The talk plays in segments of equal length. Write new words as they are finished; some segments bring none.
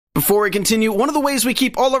Before we continue, one of the ways we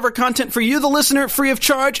keep all of our content for you, the listener, free of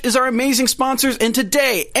charge is our amazing sponsors, and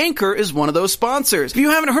today, Anchor is one of those sponsors. If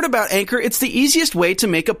you haven't heard about Anchor, it's the easiest way to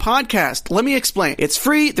make a podcast. Let me explain. It's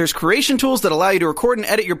free, there's creation tools that allow you to record and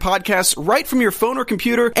edit your podcasts right from your phone or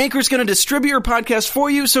computer. Anchor's going to distribute your podcast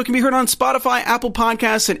for you so it can be heard on Spotify, Apple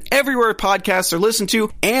Podcasts, and everywhere podcasts are listened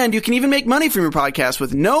to, and you can even make money from your podcast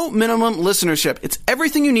with no minimum listenership. It's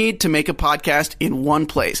everything you need to make a podcast in one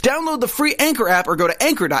place. Download the free Anchor app or go to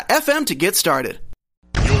anchor.fm to get started.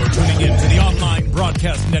 You're tuning in to the online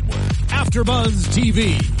broadcast network, AfterBuzz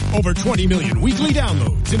TV. Over 20 million weekly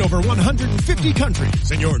downloads in over 150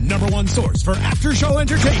 countries, and your number one source for after-show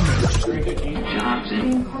entertainment.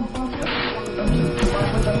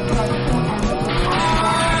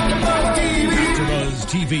 AfterBuzz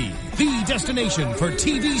TV, the destination for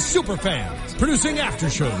TV superfans, producing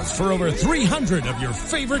aftershows for over 300 of your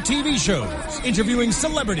favorite TV shows, interviewing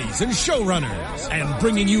celebrities and showrunners, and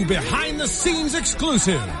bringing you behind-the-scenes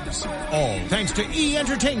exclusives. All thanks to E!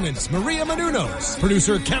 Entertainment's Maria Menounos,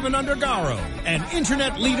 producer Kevin Undergaro, and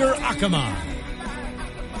internet leader Akamai.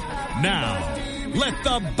 Now, let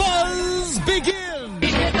the buzz begin! He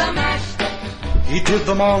did the mash. He did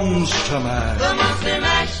the monster mash. The monster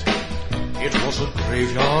mash. It was a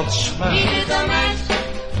graveyard smash. He did the mash.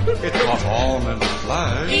 It caught on in a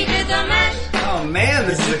flash. He did the mash. Oh man,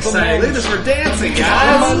 this is exciting. Look at this, we're dancing, My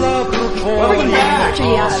guys. love, Welcome back.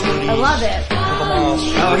 I love it.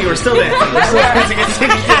 Oh, you were still dancing. We're still dancing.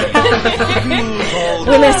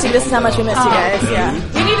 We missed you. This is how much we missed you guys. Yeah.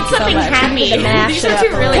 We needed something happy. The mash These are two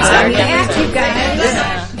really dark dark you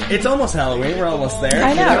guys. It's almost Halloween. We're almost there.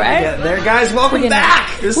 I know, right? Yeah, there, guys. Welcome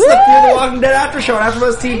back. This is the Fear the Walking Dead After Show on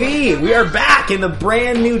AfterBuzz TV. We are back in the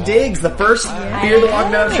brand new digs, the first Fear the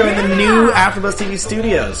Walking Dead After Show in the new AfterBuzz TV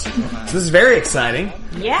studios. So this is very exciting.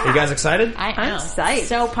 Yeah. You guys excited? I'm psyched.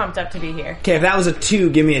 so pumped up to be here. Okay, if that was a 2,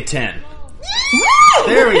 give me a 10.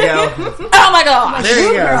 There we go. Oh my gosh.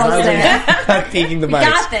 There you go. girls there. Peeking the mics.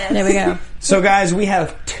 Got this. There we go. So guys, we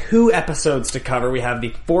have 2 episodes to cover. We have the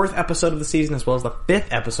 4th episode of the season as well as the 5th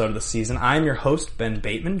episode of the season. I'm your host, Ben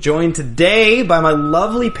Bateman, joined today by my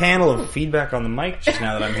lovely panel of feedback on the mic, just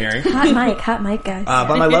now that I'm hearing. Hot mic, guys.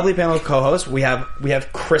 By my lovely panel of co-hosts, we have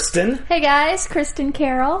Kristen. Hey guys, Kristen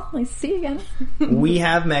Carroll. Nice to see you again. We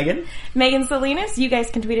have Megan. Megan Salinas. You guys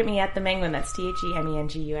can tweet at me at the Menguin. That's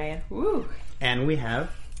TheMenguin. Woo. And we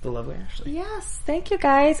have the lovely Ashley. Yes, thank you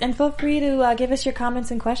guys. And feel free to give us your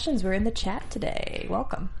comments and questions. We're in the chat today.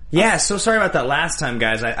 Welcome. Yeah, so sorry about that last time,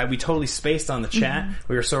 guys. We totally spaced on the chat.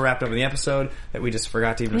 We were so wrapped up in the episode that we just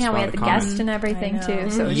forgot to even respond Yeah, we had to the comments. guest and everything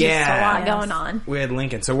too, so it was Yeah. just a lot going on. We had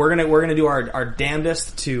Lincoln, so we're gonna do our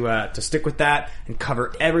damnedest to stick with that and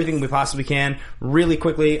cover everything we possibly can. Really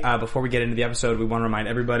quickly, before we get into the episode, we want to remind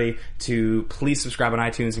everybody to please subscribe on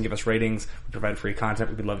iTunes and give us ratings. We provide free content.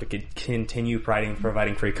 We'd love to continue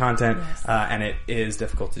providing free content, and it is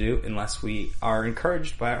difficult to do unless we are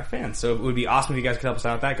encouraged by our fans. So it would be awesome if you guys could help us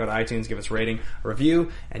out with that. Go to iTunes, give us a rating, a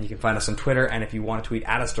review, and you can find us on Twitter. And if you want to tweet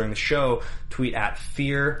at us during the show, tweet at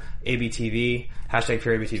FearABTV, hashtag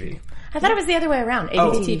FearABTV. I thought it was the other way around.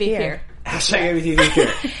 ABTV here. Hashtag ABTV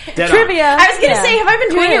Fear. Dead Trivia. I was going to say, have I been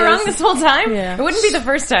doing it Quiz. wrong this whole time? Yeah. It wouldn't be the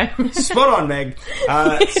first time. on. Spot on, Meg.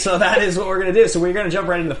 So that is what we're going to do. So we're going to jump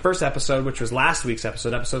right into the first episode, which was last week's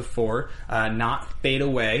episode 4. Not Fade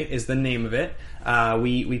Away is the name of it.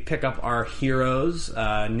 We pick up our heroes,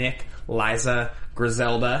 Nick, Liza,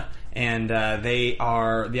 Griselda, and the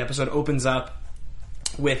episode opens up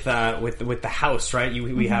with the house, right?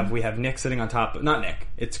 We have Nick sitting on top. Not Nick.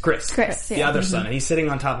 It's Chris. The other son, and he's sitting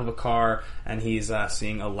on top of a car, and he's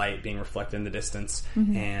seeing a light being reflected in the distance,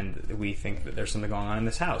 and we think that there's something going on in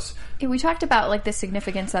this house. Yeah, we talked about like the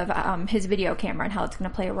significance of his video camera and how it's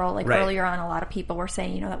going to play a role. Like earlier on, a lot of people were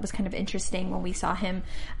saying, that was kind of interesting when we saw him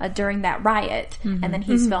during that riot, and then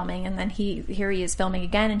he's filming, and then here he is filming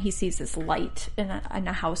again, and he sees this light in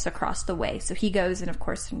a house across the way. So he goes and of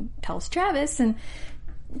course tells Travis, and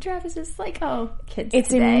Travis is like, "Oh, kids." It's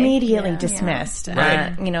today. immediately dismissed.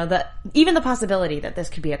 Right. Even the possibility that this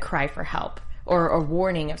could be a cry for help or a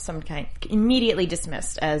warning of some kind, immediately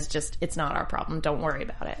dismissed as just, it's not our problem. Don't worry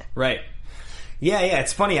about it. Right. Yeah,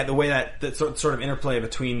 it's funny the way that sort of interplay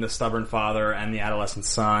between the stubborn father and the adolescent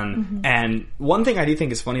son. And one thing I do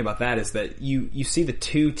think is funny about that is that you see the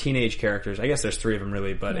 2 teenage characters. I guess there's 3 of them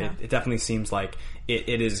really, but it definitely seems like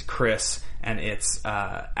it is Chris and it's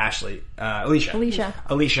Alicia,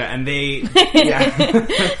 and they. Yeah.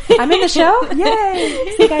 I'm in the show.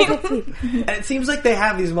 Yay! See you guys next week. And it seems like they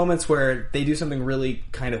have these moments where they do something really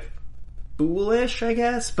kind of foolish, I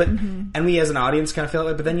guess. But and we as an audience kind of feel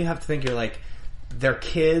it, but then you have to think you're like, they're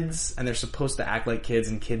kids and they're supposed to act like kids,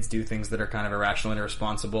 and kids do things that are kind of irrational and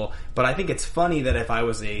irresponsible. But I think it's funny that if I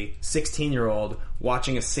was a 16-year-old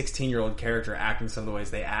watching a 16-year-old character acting some of the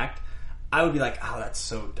ways they act, I would be like, oh, that's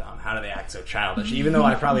so dumb. How do they act so childish? Even though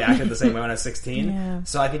I probably acted the same way when I was 16. Yeah.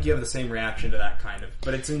 So I think you have the same reaction to that kind of...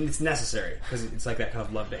 But it's necessary, because it's like that kind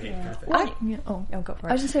of love-to-hate kind of thing. Go for it.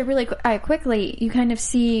 I was just say really quickly, you kind of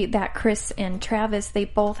see that Chris and Travis, they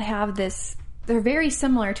both have this... They're very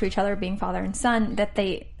similar to each other, being father and son, that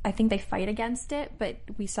I think they fight against it, but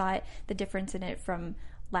we saw the difference in it from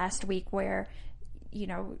last week where,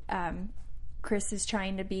 Chris is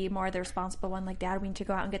trying to be more the responsible one, like, Dad, we need to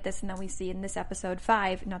go out and get this, and then we see in this episode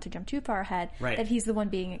 5, not to jump too far ahead, that he's the one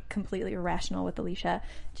being completely irrational with Alicia,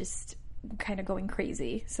 just kind of going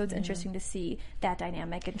crazy. So it's interesting to see that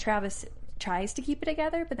dynamic, and Travis tries to keep it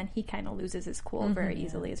together, but then he kind of loses his cool very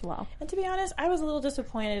easily as well. And to be honest, I was a little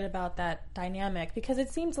disappointed about that dynamic because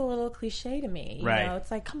it seems a little cliche to me. You know, it's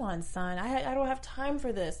like, come on, son, I don't have time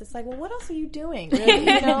for this. It's like, well, what else are you doing? Really?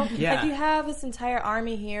 Like, you have this entire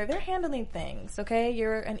army here. They're handling things, okay?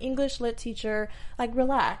 You're an English lit teacher. Like,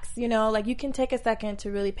 relax. Like, you can take a second to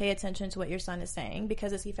really pay attention to what your son is saying,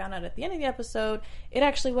 because as he found out at the end of the episode, it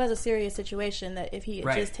actually was a serious situation that if he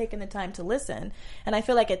had just taken the time to listen. And I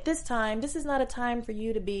feel like at this time, this is not a time for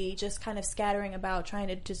you to be just kind of scattering about trying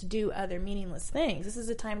to just do other meaningless things. This is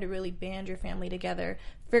a time to really band your family together,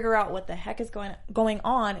 figure out what the heck is going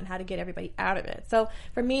on and how to get everybody out of it. So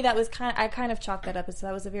for me, that was I kind of chalked that up as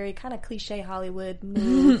that was a very kind of cliche Hollywood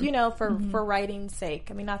move, for writing's sake.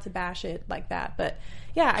 I mean, not to bash it like that, but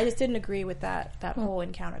yeah, I just didn't agree with that whole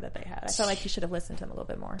encounter that they had. I felt like he should have listened to him a little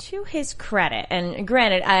bit more. To his credit, and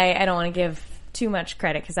granted, I don't want to give too much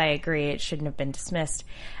credit because I agree it shouldn't have been dismissed.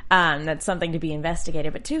 That's something to be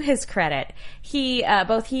investigated. But to his credit,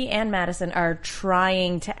 both he and Madison are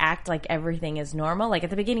trying to act like everything is normal. Like at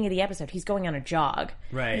the beginning of the episode, he's going on a jog.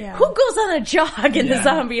 Right. Yeah. Who goes on a jog in the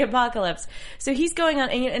zombie apocalypse? So he's going on,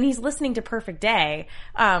 and he's listening to Perfect Day,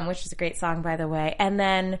 which is a great song, by the way. And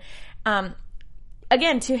then,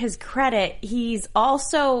 again, to his credit, he's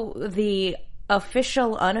also the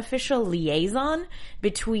unofficial liaison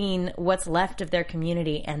between what's left of their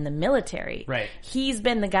community and the military. Right. He's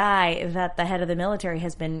been the guy that the head of the military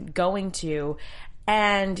has been going to,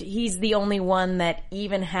 and he's the only one that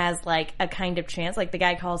even has like a kind of chance. Like the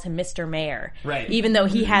guy calls him Mr. Mayor. Right. Even though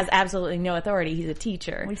he has absolutely no authority. He's a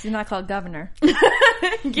teacher. At least he's not called governor.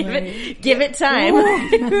 Give it time.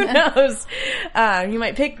 Who knows? He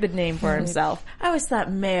might pick the name for himself. I always thought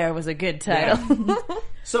mayor was a good title. Yeah.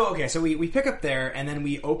 So we pick up there, and then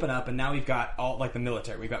we open up, and now we've got all like the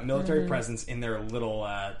military. We've got military presence in their little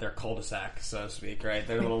their cul-de-sac, so to speak, right?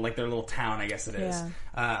 Their little town, I guess it is.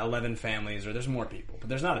 11 families, or there's more people, but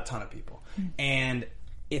there's not a ton of people. And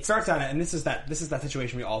it starts out, and this is that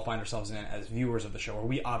situation we all find ourselves in as viewers of the show, where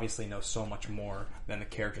we obviously know so much more than the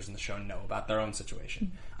characters in the show know about their own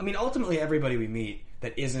situation. I mean, ultimately, everybody we meet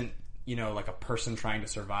that isn't, like a person trying to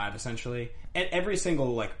survive, essentially, and every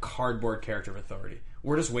single like cardboard character of authority,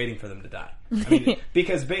 we're just waiting for them to die. I mean,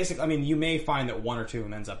 because basically, you may find that one or two of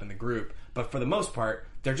them ends up in the group, but for the most part,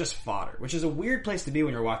 they're just fodder, which is a weird place to be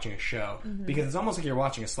when you're watching a show, because it's almost like you're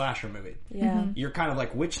watching a slasher movie. Yeah. You're kind of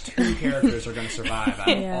like, which two characters are going to survive out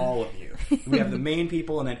of all of you? We have the main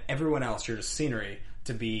people, and then everyone else, you're just scenery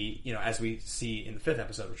to be, as we see in the 5th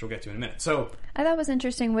episode, which we'll get to in a minute. So I thought it was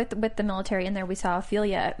interesting with the military in there. We saw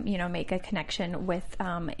Ophelia, make a connection with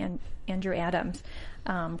Andrew Adams,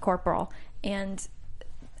 Corporal, and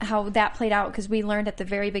how that played out, because we learned at the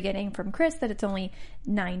very beginning from Chris that it's only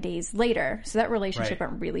 9 days later. So that relationship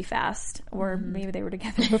went really fast, or maybe they were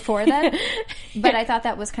together before that. But I thought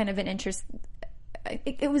that was kind of an interest.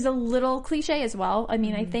 It was a little cliche as well. I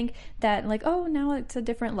mean, I think that like, oh, now it's a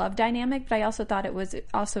different love dynamic, but I also thought it was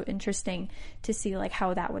also interesting to see like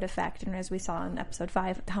how that would affect. And as we saw in episode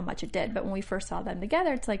 5, how much it did. But when we first saw them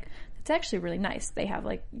together, it's like, it's actually really nice. They have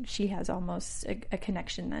like, she has almost a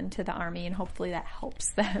connection then to the army, and hopefully that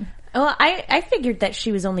helps them. Well, I figured that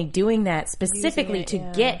she was only doing that specifically to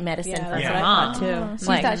get medicine for her mom too.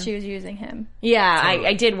 So you thought she was using him? Yeah, totally.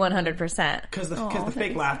 I did 100%. Because the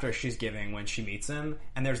fake laughter she's giving when she meets him,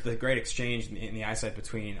 and there's the great exchange in the eyesight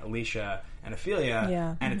between Alicia and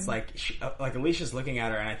Ophelia, and it's like Alicia's looking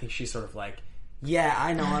at her, and I think she's sort of like, yeah,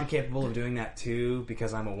 I know I'm capable of doing that too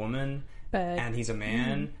because I'm a woman. and he's a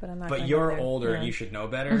man, but not you're older and you should know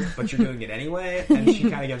better, but you're doing it anyway. And she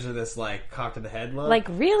kind of gives her this like cock to the head look. Like,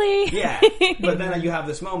 really? Yeah. But then you have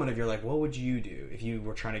this moment of you're like, what would you do if you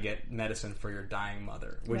were trying to get medicine for your dying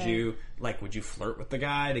mother? Would you flirt with the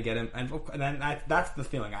guy to get him? And then that's the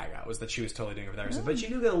feeling I got, was that she was totally doing it for that reason. But you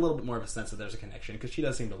do get a little bit more of a sense that there's a connection, because she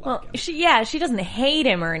does seem to like him. She doesn't hate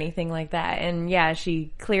him or anything like that. And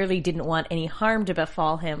she clearly didn't want any harm to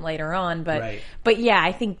befall him later on. But yeah,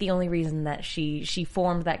 I think the only reason that she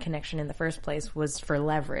formed that connection in the first place was for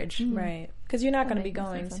leverage. Right. Because you're not going to be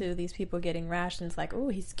going to these people getting rations like, oh,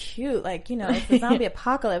 he's cute. Like, it's the zombie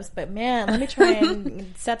apocalypse, but man, let me try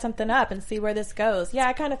and set something up and see where this goes. Yeah,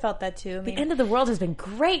 I kind of felt that too. The end of the world has been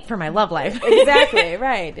great for my love life. Exactly,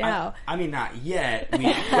 right. I mean, not yet. But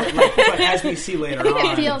as we see later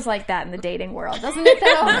on. It feels like that in the dating world, doesn't it,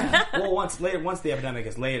 though? Well, once the epidemic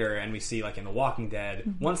is later, and we see, like in The Walking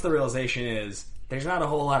Dead, once the realization is, there's not a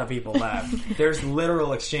whole lot of people left. There's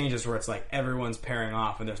literal exchanges where it's like everyone's pairing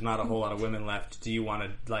off and there's not a whole lot of women left. Do you want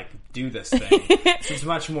to like do this thing? So it's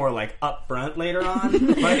much more like upfront later on.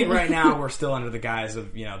 But I think right now we're still under the guise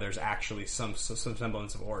of, there's actually some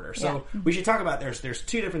semblance of order. So we should talk about, there's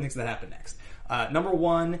two different things that happen next. Number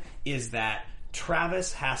one is that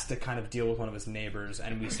Travis has to kind of deal with one of his neighbors,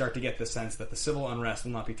 and we start to get the sense that the civil unrest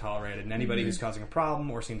will not be tolerated, and anybody who's causing a problem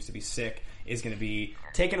or seems to be sick is going to be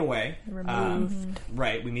taken away. Removed.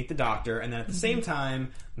 Right. We meet the doctor, and then at the same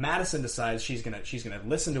time, Madison decides she's gonna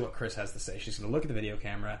listen to what Chris has to say. She's going to look at the video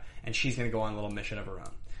camera, and she's going to go on a little mission of her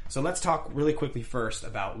own. So let's talk really quickly first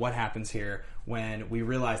about what happens here when we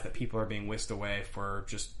realize that people are being whisked away for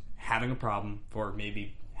just having a problem, for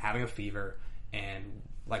maybe having a fever, and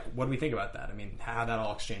like, what do we think about that? I mean, how that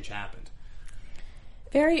all exchange happened.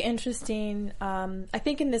 Very interesting. I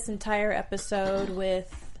think in this entire episode,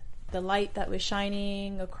 with the light that was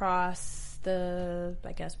shining across the,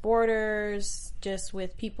 borders, just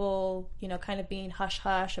with people, kind of being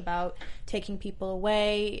hush-hush about taking people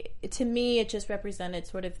away, to me, it just represented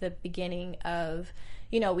sort of the beginning of,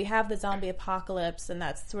 we have the zombie apocalypse, and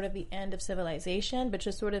that's sort of the end of civilization, but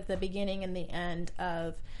just sort of the beginning and the end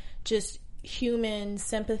of just human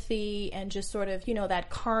sympathy and just sort of, that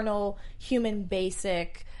carnal, human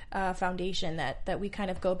basic foundation that we kind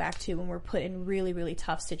of go back to when we're put in really, really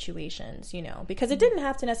tough situations, because it didn't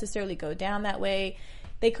have to necessarily go down that way.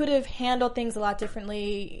 They could have handled things a lot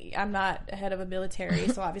differently. I'm not head of a military,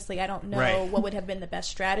 so obviously I don't know what would have been the best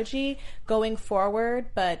strategy going forward,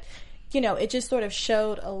 but, it just sort of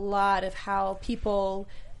showed a lot of how people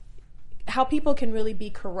can really be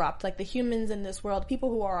corrupt. Like, the humans in this world, people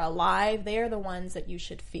who are alive, they are the ones that you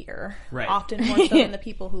should fear. Right. Often more so than the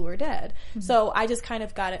people who are dead. Mm-hmm. So I just kind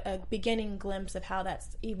of got a beginning glimpse of how that's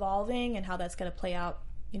evolving and how that's going to play out,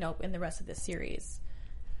 in the rest of this series.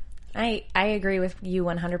 I agree with you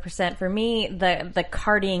 100%. For me, the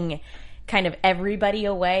carting kind of everybody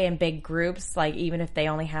away in big groups, like even if they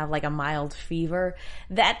only have like a mild fever,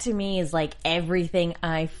 that to me is like everything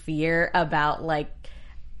I fear about like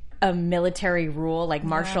a military rule, like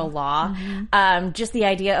martial law. Mm-hmm. Just the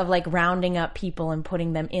idea of like rounding up people and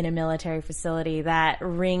putting them in a military facility, that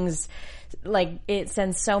rings, like it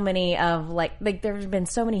sends so many of like there's been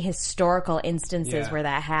so many historical instances where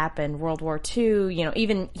that happened. World War II,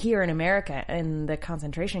 even here in America in the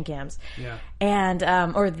concentration camps, and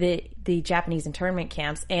or the Japanese internment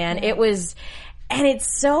camps, and it was. And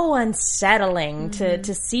it's so unsettling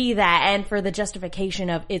to see that, and for the justification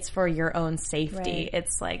of it's for your own safety. Right.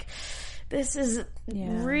 It's like, this is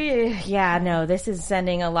this is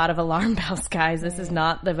sending a lot of alarm bells, guys. This is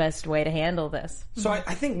not the best way to handle this. So I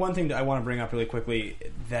think one thing that I want to bring up really quickly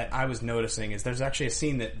that I was noticing is there's actually a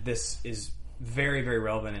scene that this is very, very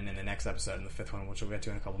relevant in the next episode, in the fifth one, which we'll get to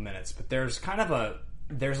in a couple minutes. But there's kind of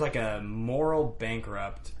there's like a moral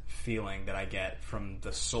bankrupt feeling that I get from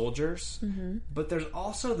the soldiers, but there's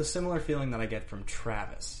also the similar feeling that I get from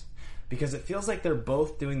Travis, because it feels like they're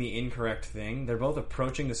both doing the incorrect thing. They're both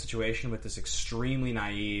approaching the situation with this extremely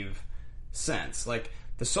naive sense. Like,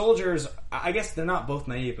 the soldiers, I guess they're not both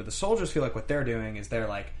naive, but the soldiers feel like what they're doing is they're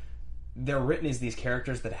written as these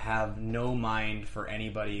characters that have no mind for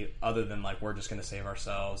anybody other than like, we're just going to save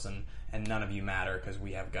ourselves and none of you matter because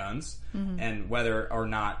we have guns. And whether or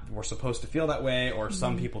not we're supposed to feel that way, or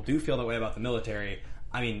some people do feel that way about the military,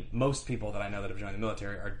 I mean, most people that I know that have joined the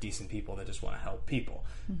military are decent people that just want to help people.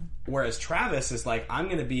 Whereas Travis is like, I'm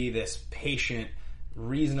going to be this patient,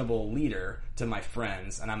 reasonable leader to my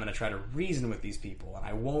friends, and I'm going to try to reason with these people, and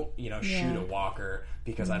I won't, shoot a walker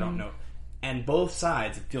because I don't know. And both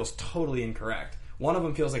sides, it feels totally incorrect. One of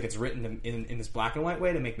them feels like it's written in this black and white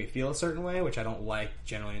way to make me feel a certain way, which I don't like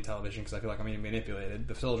generally in television because I feel like I'm being manipulated.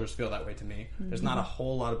 The soldiers feel that way to me. There's not a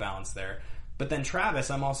whole lot of balance there. But then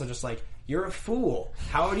Travis, I'm also just like, you're a fool.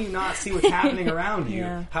 How do you not see what's happening around you?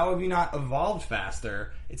 Yeah. How have you not evolved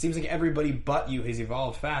faster? It seems like everybody but you has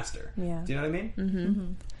evolved faster. Yeah. Do you know what I mean?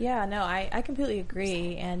 Mm-hmm. Yeah, no, I completely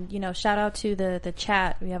agree. And, shout out to the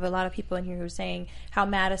chat. We have a lot of people in here who are saying how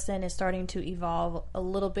Madison is starting to evolve a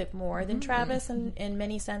little bit more than Travis in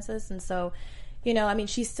many senses. And so,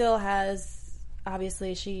 she still has...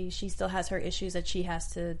 Obviously, she still has her issues that she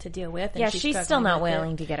has to deal with. And she's still not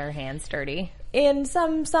willing to get her hands dirty. In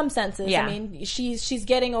some senses. Yeah. I mean, she's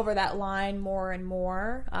getting over that line more and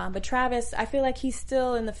more. But Travis, I feel like he's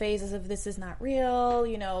still in the phases of this is not real.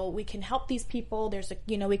 We can help these people. There's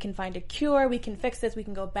we can find a cure. We can fix this. We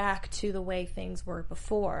can go back to the way things were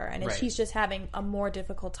before. And he's just having a more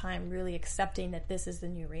difficult time really accepting that this is the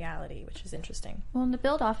new reality, which is interesting. Well, and to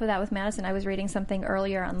build off of that with Madison, I was reading something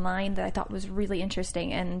earlier online that I thought was really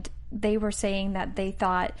interesting. And they were saying that they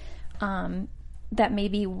thought... that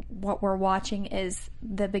maybe what we're watching is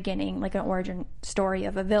the beginning, like an origin story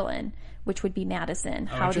of a villain, which would be Madison.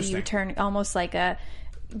 Oh, how do you turn almost like a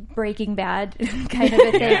Breaking Bad kind of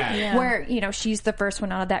a thing, where she's the first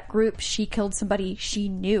one out of that group. She killed somebody she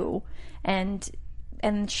knew, and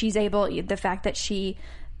she's able. The fact that she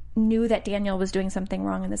knew that Daniel was doing something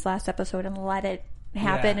wrong in this last episode and let it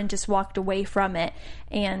happen and just walked away from it,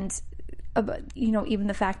 and even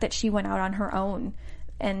the fact that she went out on her own.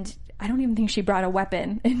 And I don't even think she brought a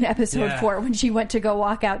weapon in episode 4 when she went to go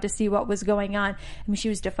walk out to see what was going on. I mean, she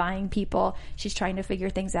was defying people. She's trying to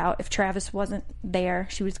figure things out. If Travis wasn't there,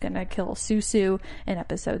 she was going to kill Susu in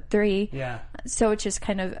episode 3. Yeah. So it's just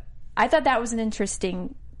kind of... I thought that was an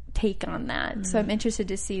interesting take on that. Mm-hmm. So I'm interested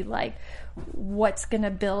to see, what's going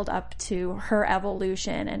to build up to her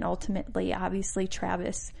evolution. And ultimately, obviously,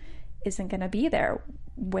 Travis isn't going to be there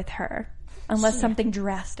with her. Unless something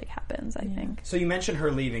drastic happens, I think. So you mentioned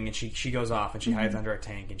her leaving, and she goes off, and she hides under a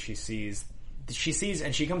tank, and she sees,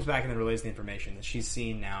 and she comes back and then relays the information that she's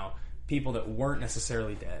seen now people that weren't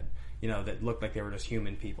necessarily dead, that looked like they were just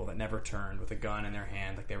human people that never turned with a gun in their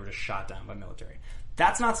hand, like they were just shot down by military.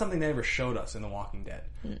 That's not something they ever showed us in The Walking Dead.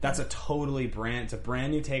 That's a totally brand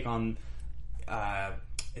new take on.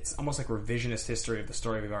 It's almost like revisionist history of the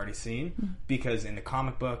story we've already seen, because in the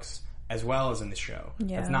comic books, as well as in the show.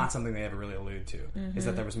 That's not something they ever really allude to, is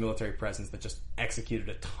that there was military presence that just executed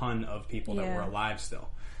a ton of people that were alive still.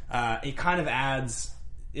 It kind of adds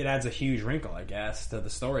a huge wrinkle, I guess, to the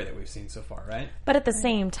story that we've seen so far, right? But at the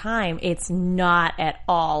same time, it's not at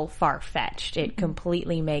all far-fetched. It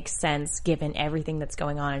completely makes sense given everything that's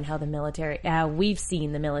going on and how the military, we've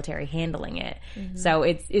seen the military handling it. So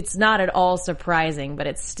it's not at all surprising, but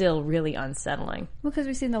it's still really unsettling. Well, because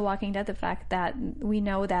we've seen The Walking Dead, the fact that we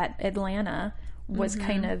know that Atlanta was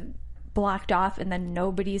kind of blocked off and then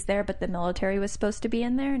nobody's there, but the military was supposed to be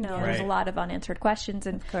in there. Now there's a lot of unanswered questions,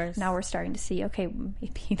 and now we're starting to see, okay,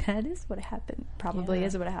 maybe that is what happened. Probably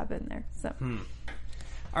is what happened there. So,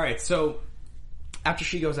 all right. So after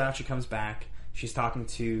she goes out, she comes back. She's talking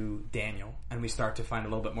to Daniel, and we start to find a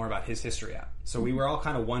little bit more about his history out. So we were all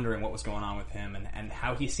kind of wondering what was going on with him and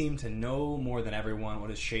how he seemed to know more than everyone what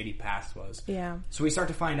his shady past was. Yeah. So we start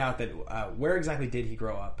to find out that where exactly did he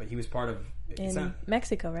grow up? But he was part of... In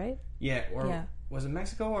Mexico, right? Yeah. Was it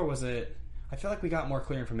Mexico, or was it... I feel like we got more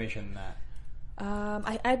clear information than that.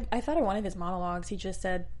 I thought in one of his monologues he just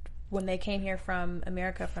said when they came here from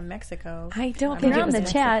America, from Mexico. I don't think it was in the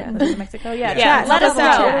chat. Mexico. Yeah, chat. Let us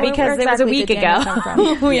know, because it was a week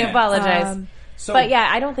ago. We apologize. But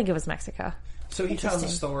I don't think it was Mexico. So he tells a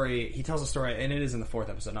story, and it is in the 4th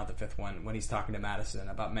episode, not the 5th one, when he's talking to Madison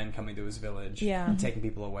about men coming to his village and taking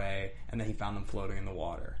people away, and then he found them floating in the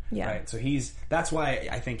water. Yeah. Right? So that's why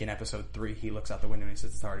I think in episode 3 he looks out the window and he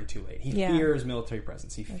says it's already too late. He fears military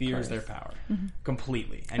presence. He fears their power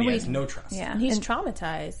completely, and he has no trust. Yeah. He's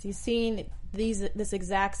traumatized. He's seen this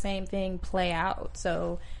exact same thing play out.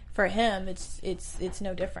 So for him, it's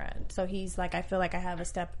no different. So he's like, I feel like I have a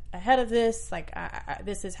step ahead of this. Like,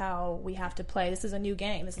 this is how we have to play. This is a new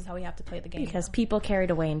game. This is how we have to play the game. Because people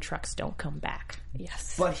carried away in trucks don't come back.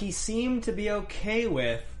 Yes. But he seemed to be okay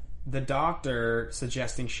with the doctor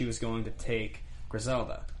suggesting she was going to take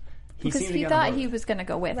Griselda. Because he thought he was going to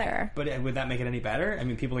go with her. But would that make it any better? I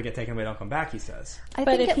mean, people that get taken away don't come back, he says. I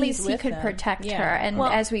think at least he could protect her. And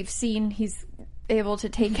as we've seen, able to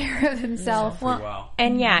take care of himself. Well.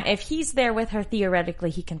 And yeah, if he's there with her, theoretically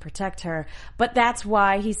he can protect her. But that's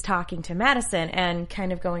why he's talking to Madison and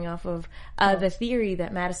kind of going off of the theory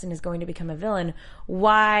that Madison is going to become a villain.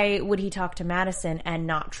 Why would he talk to Madison and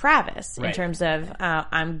not Travis? Right. In terms of,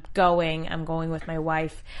 I'm going with my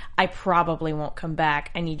wife. I probably won't come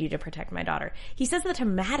back. I need you to protect my daughter. He says that to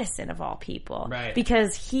Madison of all people. Right.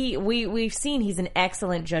 Because we've seen he's an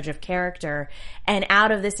excellent judge of character. And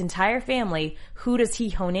out of this entire family, who does he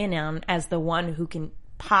hone in on as the one who can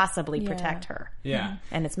possibly protect her? Yeah.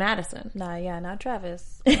 And it's Madison. Not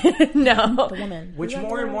Travis. No. The woman. Which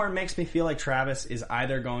more and more makes me feel like Travis is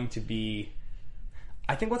either going to be...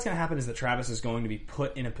 I think what's going to happen is that Travis is going to be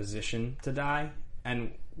put in a position to die,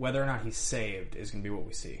 and whether or not he's saved is going to be what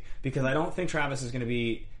we see. Because I don't think Travis is going to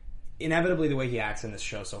be... Inevitably, the way he acts in this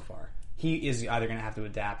show so far, he is either going to have to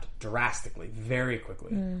adapt drastically, very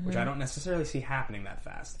quickly, which I don't necessarily see happening that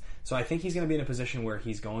fast. So I think he's going to be in a position where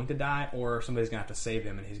he's going to die, or somebody's going to have to save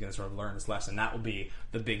him, and he's going to sort of learn his lesson. That will be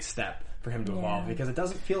the big step for him to evolve, because it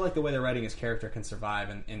doesn't feel like the way they're writing his character can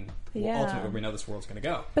survive in ultimately where we know this world's going to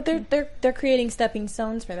go. But they're creating stepping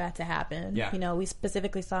stones for that to happen. Yeah. You know, we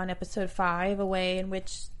specifically saw in episode 5 a way in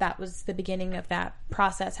which that was the beginning of that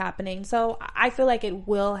process happening. So I feel like it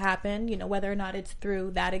will happen, you know, whether or not it's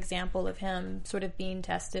through that example of him sort of being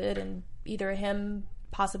tested and either him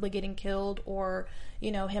possibly getting killed or,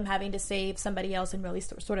 you know, him having to save somebody else and really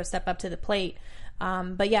sort of step up to the plate.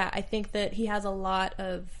 But yeah, I think that he has a lot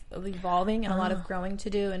of evolving and a lot of growing to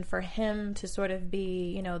do. And for him to sort of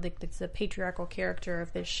be, you know, the patriarchal character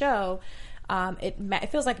of this show, it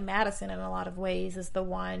feels like Madison in a lot of ways is the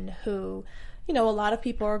one who, you know, a lot of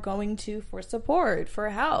people are going to for support, for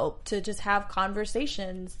help, to just have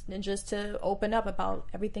conversations and just to open up about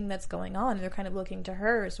everything that's going on. And they're kind of looking to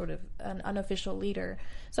her as sort of an unofficial leader.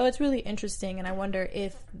 So it's really interesting. And I wonder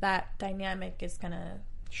if that dynamic is going to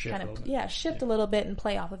shift a little bit and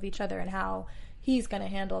play off of each other and how he's going to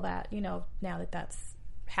handle that, you know, now that that's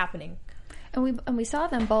happening. And we saw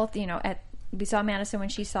them both, you know, we saw Madison when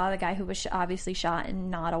she saw the guy who was obviously shot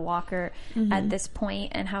and not a walker at this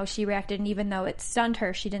point, and how she reacted. And even though it stunned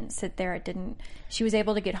her, she didn't sit there. She was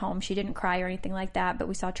able to get home. She didn't cry or anything like that. But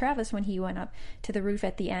we saw Travis when he went up to the roof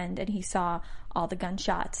at the end and he saw all the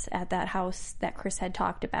gunshots at that house that Chris had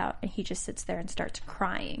talked about. And he just sits there and starts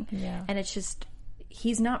crying. Yeah. And it's just,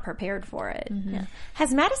 he's not prepared for it. Yeah.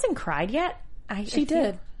 Has Madison cried yet? She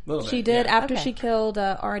did. She did after she killed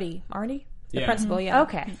Artie. The principal,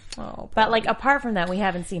 Okay. Oh, but like apart from that, we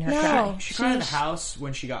haven't seen her cry. She cried in the house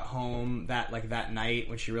when she got home that night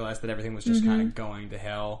when she realized that everything was just kind of going to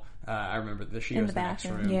hell. I remember that she goes to the next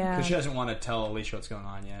room because she doesn't want to tell Alicia what's going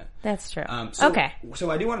on yet. That's true.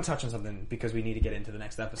 So I do want to touch on something because we need to get into the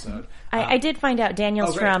next episode. I did find out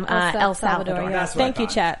Daniel's from El Salvador. Yeah. Thank you,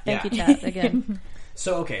 chat. Thank you, chat. Again.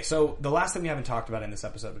 So the last thing we haven't talked about in this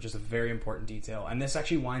episode, which is a very important detail, and this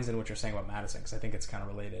actually winds in what you're saying about Madison, because I think it's kind of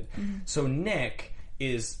related. So Nick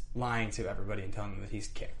is lying to everybody and telling them that he's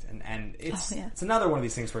kicked, and it's another one of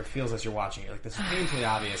these things where it feels as you're watching it, like this is painfully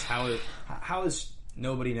obvious. How is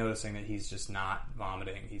nobody noticing that he's just not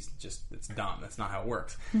vomiting? It's dumb. That's not how it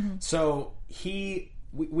works. So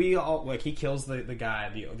we all he kills the guy,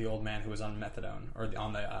 the old man who was on methadone or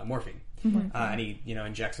on the morphine. And he,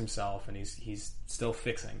 injects himself, and he's still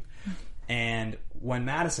fixing. And when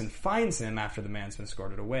Madison finds him after the man's been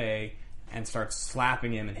escorted away and starts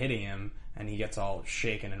slapping him and hitting him, and he gets all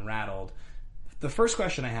shaken and rattled, the first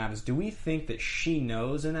question I have is, do we think that she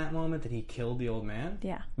knows in that moment that he killed the old man?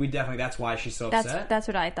 Yeah. We definitely, that's why she's so upset? That's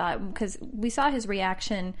what I thought, because we saw his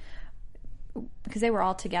reaction, because they were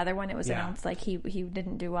all together when it was announced, like he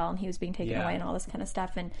didn't do well and he was being taken away and all this kind of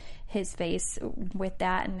stuff, and his face with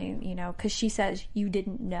that, and because she says you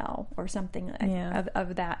didn't know or something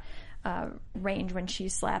of that range when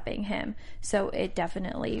she's slapping him, so it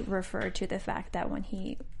definitely referred to the fact that when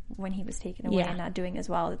he was taken away and not doing as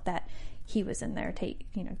well, that he was in there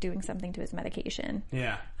doing something to his medication.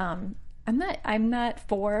 I'm not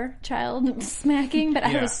for child smacking, but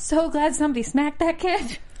I was so glad somebody smacked that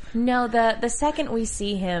kid. No, the second we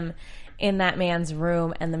see him in that man's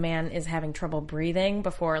room and the man is having trouble breathing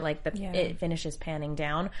before it finishes panning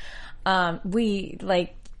down,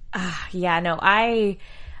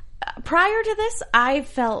 prior to this, I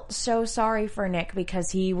felt so sorry for Nick,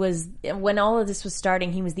 because when all of this was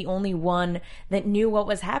starting, he was the only one that knew what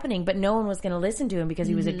was happening, but no one was going to listen to him because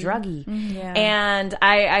he was a druggie. Yeah. And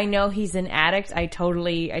I know he's an addict. I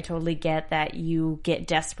totally get that you get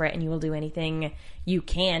desperate and you will do anything you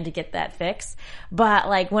can to get that fix.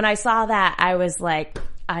 But when I saw that, I was like,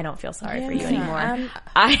 I don't feel sorry for you anymore.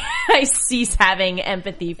 I cease having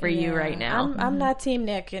empathy for you right now. I'm not Team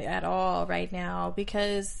Nick at all right now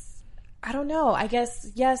because I don't know. I guess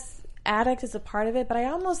yes, addict is a part of it, but I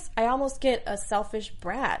almost get a selfish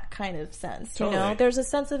brat kind of sense. Totally. You know, there's a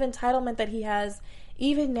sense of entitlement that he has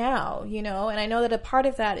even now. You know, and I know that a part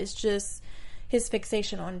of that is just his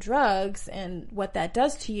fixation on drugs and what that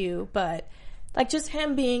does to you, but like just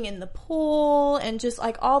him being in the pool and just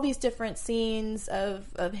like all these different scenes of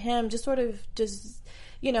him just sort of just,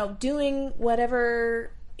 you know, doing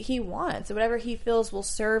whatever he wants or whatever he feels will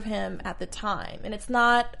serve him at the time. And it's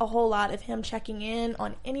not a whole lot of him checking in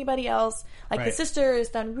on anybody else. Like the sister has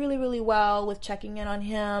done really, really well with checking in on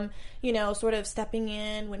him, you know, sort of stepping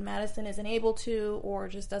in when Madison isn't able to or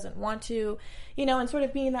just doesn't want to, you know, and sort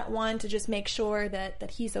of being that one to just make sure that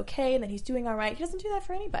he's okay and that he's doing all right. He doesn't do that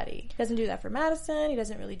for anybody. He doesn't do that for Madison. He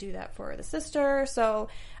doesn't really do that for the sister. So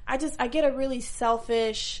I get a really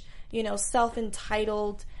selfish, you know,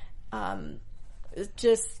 self-entitled,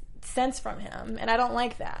 just sense from him, and I don't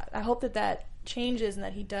like that. I hope that changes and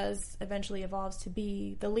that he does eventually evolves to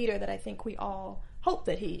be the leader that I think we all hope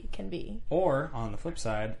that he can be. Or on the flip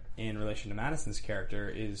side, in relation to Madison's character,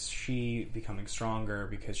 is she becoming stronger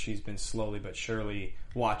because she's been slowly but surely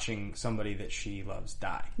watching somebody that she loves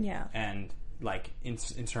die. Yeah. And like in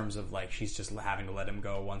terms of like she's just having to let him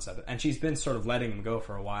go one step, and she's been sort of letting him go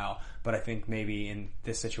for a while, but I think maybe in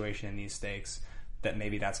this situation, in these stakes, that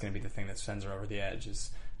maybe that's going to be the thing that sends her over the edge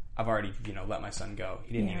is I've already, you know, let my son go.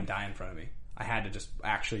 He didn't even die in front of me. I had to just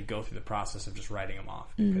actually go through the process of just writing him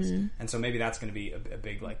off. Because, and so maybe that's going to be a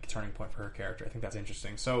big like turning point for her character. I think that's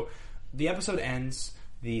interesting. So the episode ends.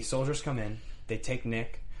 The soldiers come in. They take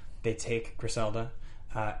Nick. They take Griselda.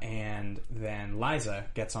 And then Liza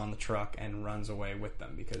gets on the truck and runs away with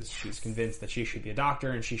them because she's convinced that she should be a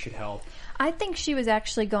doctor and she should help. I think she was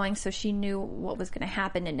actually going so she knew what was going to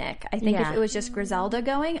happen to Nick. I think if it was just Griselda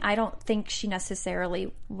going, I don't think she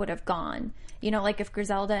necessarily would have gone. You know, like if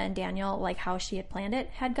Griselda and Daniel, like how she had planned it,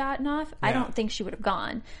 had gotten off, I don't think she would have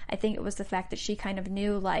gone. I think it was the fact that she kind of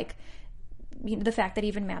knew, like, you know, the fact that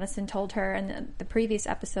even Madison told her in the previous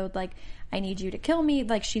episode, like, I need you to kill me.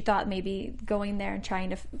 Like, she thought maybe going there and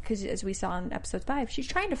trying to, because as we saw in episode 5, she's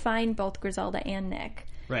trying to find both Griselda and Nick.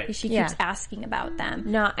 Right. She keeps asking about them.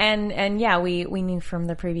 No, and yeah, we knew from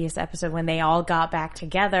the previous episode when they all got back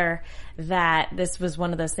together that this was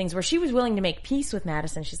one of those things where she was willing to make peace with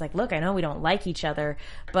Madison. She's like, look, I know we don't like each other,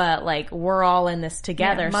 but like we're all in this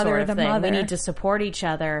together sort of thing. Mother. We need to support each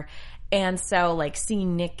other. And so, like,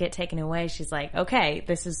 seeing Nick get taken away, she's like, okay,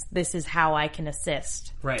 this is how I can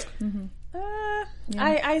assist. Right. Mm-hmm.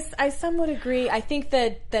 I somewhat agree. I think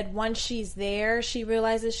that once she's there, she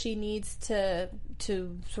realizes she needs to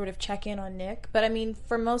sort of check in on Nick. But, I mean,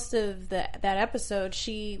 for most of that episode,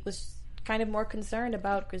 she was kind of more concerned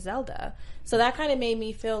about Griselda. So that kind of made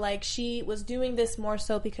me feel like she was doing this more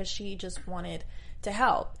so because she just wanted to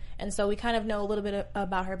help. And so we kind of know a little bit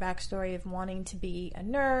about her backstory of wanting to be a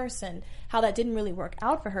nurse and how that didn't really work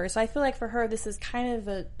out for her. So I feel like for her, this is kind of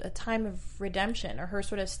a time of redemption, or her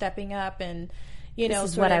sort of stepping up and, you know,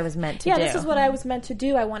 this is what I was meant to do. Yeah, this is what I was meant to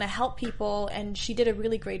do. I want to help people, and she did a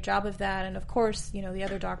really great job of that. And of course, you know, the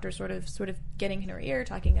other doctor sort of getting in her ear,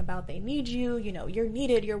 talking about they need you, you know, you're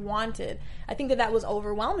needed, you're wanted. I think that was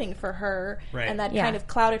overwhelming for her, and that kind of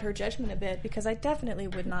clouded her judgment a bit, because I definitely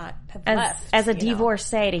would not have left. As a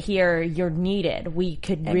divorcee, to hear you're needed, we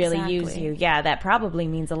could really use you. Yeah, that probably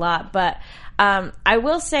means a lot. But I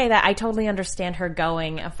will say that I totally understand her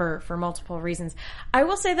going for multiple reasons. I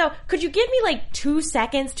will say, though, could you give me like 2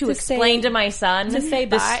 seconds to explain to my son? To say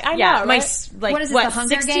bye? I know, right? My, like, what is it, the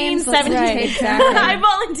Hunger 16, Games? 17? Right, exactly. I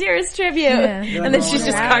volunteer as tribute. And then she's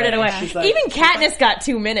just carted away. Like, even Katniss got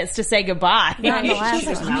 2 minutes to say goodbye. She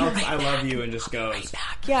just mouths, I love you, and just goes.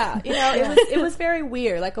 Yeah, you know, it was very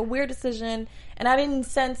weird, like a weird decision. And I didn't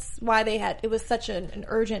sense why it was such an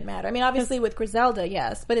urgent matter. I mean, obviously with Griselda,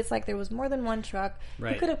 yes, but it's like there was more than one truck.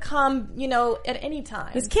 Right. Who could have come, you know, at any time.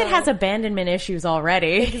 This kid has abandonment issues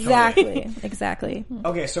already. Exactly. Exactly.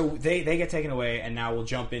 Okay, so they get taken away, and now we'll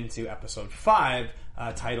jump into episode 5,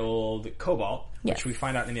 titled Cobalt, which we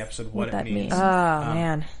find out in the episode what it means. Oh,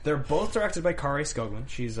 man. They're both directed by Kari Skogland.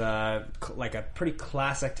 She's like a pretty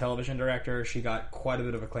classic television director. She got quite a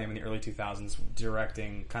bit of acclaim in the early 2000s,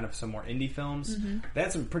 directing kind of some more indie films. Mm-hmm. They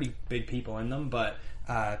had some pretty big people in them, but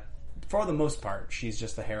for the most part, she's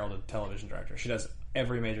just a heralded television director. She does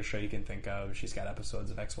every major show you can think of. She's got episodes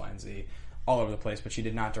of X, Y, and Z all over the place, but she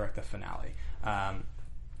did not direct the finale.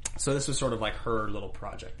 So this was sort of like her little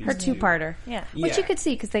project. Her two-parter, yeah. Which you could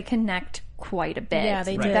see because they connect quite a bit. Yeah,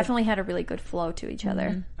 they definitely had a really good flow to each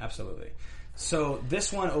other. Absolutely. So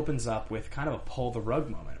this one opens up with kind of a pull the rug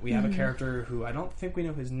moment. We have Mm-hmm. a character who I don't think we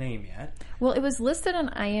know his name yet. Well, it was listed on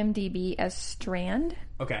IMDb as Strand.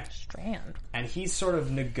 Okay. Strand. And he's sort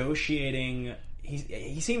of negotiating.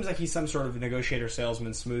 He seems like he's some sort of negotiator,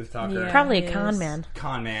 salesman, smooth talker. Yeah. Probably a con man.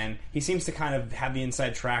 Con man. He seems to kind of have the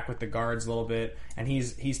inside track with the guards a little bit, and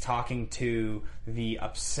he's talking to the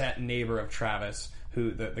upset neighbor of Travis,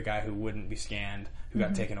 who the guy who wouldn't be scanned, who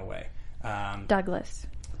got taken away. Douglas.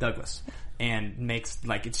 And makes,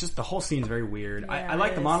 like, it's just, the whole scene's very weird. Yeah, I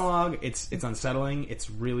like it the is. monologue. It's unsettling. It's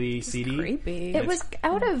really seedy. Creepy. It was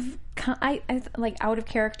out of out of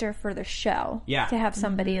character for the show. Yeah. To have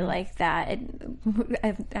somebody like that,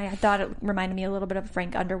 I thought it reminded me a little bit of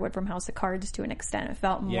Frank Underwood from House of Cards to an extent. It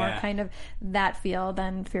felt more kind of that feel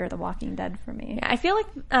than Fear of the Walking Dead for me. I feel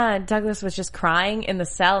like Douglas was just crying in the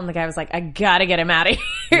cell, and the guy was like, "I gotta get him out of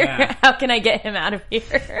here. Yeah. How can I get him out of here?"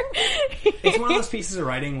 It's one of those pieces of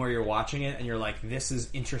writing where you're watching it and you're like, this is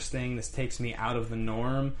interesting. This takes me out of the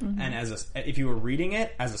norm. And if you were reading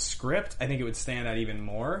it as a script, I think it would stand out even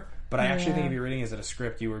more. But I actually think if you're reading it as a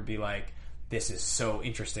script, you would be like, this is so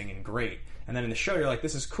interesting and great. And then in the show, you're like,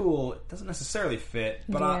 this is cool. It doesn't necessarily fit,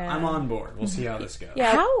 but I'm on board. We'll see how this goes.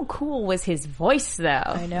 Yeah. How cool was his voice, though?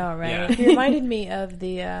 I know, right? Yeah. He reminded me of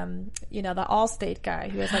the, the Allstate guy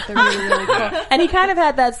who was like the really, really cool. And he kind of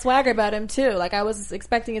had that swagger about him too. Like I was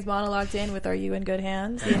expecting his monologue to end with "Are you in good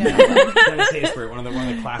hands?" You know, Dennis Haysbert, one of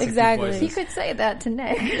the classic Exactly. voices. He could say that to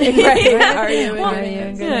Nick. right? Are you in Well, good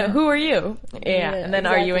hands? yeah, who are you? Yeah, and then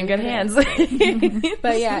are you in good hands?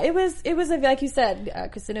 But yeah, it was like you said,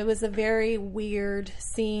 Kristen. It was a very weird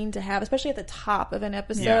scene to have, especially at the top of an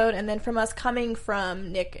episode, and then from us coming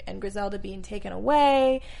from Nick and Griselda being taken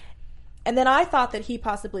away. And then I thought that he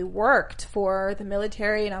possibly worked for the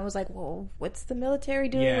military, and I was like, well, what's the military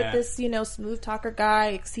doing with this, smooth talker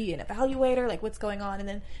guy? Is he an evaluator? Like, what's going on? And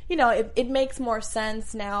then, it makes more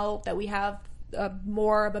sense now that we have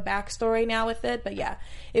more of a backstory now with it. But yeah,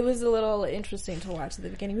 it was a little interesting to watch at the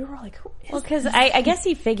beginning. We were all like, who is Well, because I guess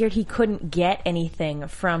he figured he couldn't get anything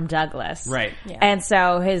from Douglas. Right. Yeah. And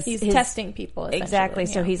so he's testing people, essentially. Exactly.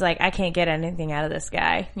 So Yeah. he's like, I can't get anything out of this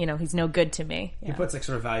guy. He's no good to me. He puts like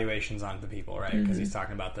sort of valuations on the people, right? Because he's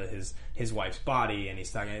talking about his wife's body, and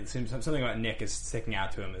he's talking. It seems something about Nick is sticking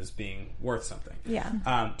out to him as being worth something.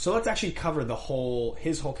 Yeah. So let's actually cover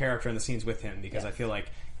his whole character and the scenes with him, because I feel like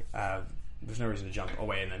there's no reason to jump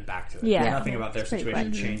away and then back to it. Yeah. Nothing about their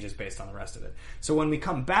situation changes based on the rest of it. So when we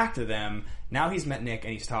come back to them, now he's met Nick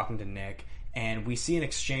and he's talking to Nick. And we see an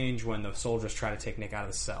exchange when the soldiers try to take Nick out of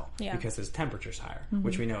the cell because his temperature's higher,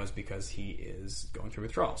 which we know is because he is going through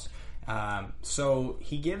withdrawals. So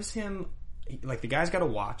he gives him, like, the guy's got a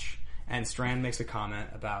watch, and Strand makes a comment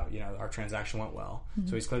about, our transaction went well.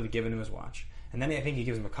 So he's clearly given him his watch. And then I think he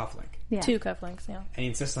gives him a cufflink. Yeah. 2 cufflinks, yeah. And he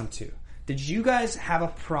insists on 2. Did you guys have a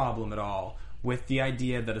problem at all with the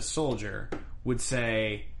idea that a soldier would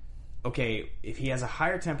say, okay, if he has a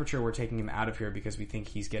higher temperature, we're taking him out of here because we think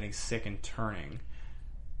he's getting sick and turning.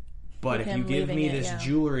 But With if you him give me leaving it, this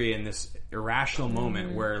jewelry in this irrational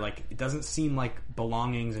moment where, like, it doesn't seem like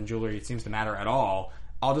belongings and jewelry seems to matter at all,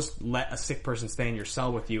 I'll just let a sick person stay in your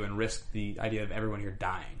cell with you and risk the idea of everyone here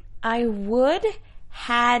dying. I would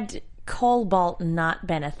had Cobalt not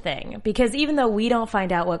been a thing, because even though we don't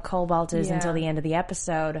find out what Cobalt is until the end of the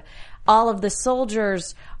episode, all of the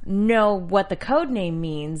soldiers know what the code name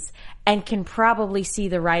means and can probably see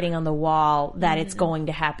the writing on the wall that it's going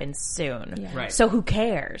to happen soon. Yeah. Right. So who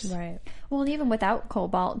cares? Right. Well, and even without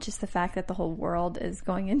Cobalt, just the fact that the whole world is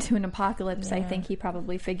going into an apocalypse, I think he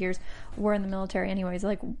probably figures we're in the military anyways.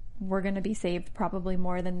 Like, we're going to be saved probably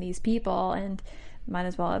more than these people, and might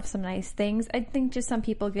as well have some nice things. I think just some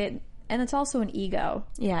people get... And it's also an ego.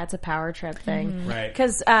 Yeah, it's a power trip thing. Right.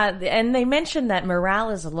 Because, and they mentioned that morale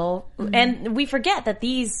is low. And we forget that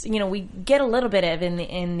these, we get a little bit of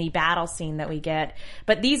in the battle scene that we get.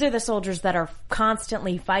 But these are the soldiers that are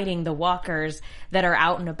constantly fighting the walkers that are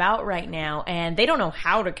out and about right now. And they don't know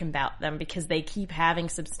how to combat them because they keep having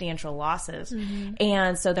substantial losses.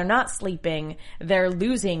 And so they're not sleeping. They're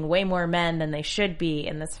losing way more men than they should be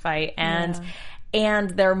in this fight. And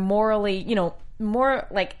they're morally, more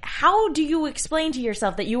like, how do you explain to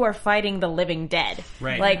yourself that you are fighting the living dead?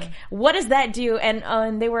 Right. Like, what does that do?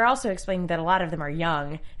 And they were also explaining that a lot of them are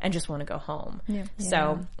young and just want to go home. Yeah.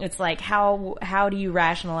 So it's like, how do you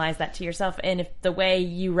rationalize that to yourself? And if the way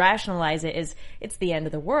you rationalize it is it's the end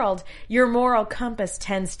of the world, your moral compass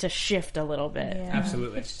tends to shift a little bit. Yeah.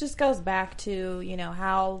 Absolutely. Which just goes back to,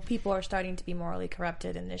 how people are starting to be morally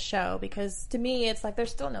corrupted in this show, because to me, it's like there's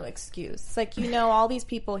still no excuse. It's like, all these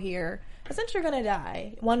people here essentially are going to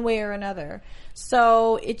die one way or another.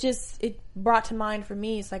 So it brought to mind for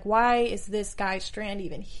me, it's like, why is this guy's strand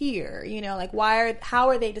even here? You know, like how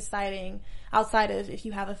are they deciding outside of if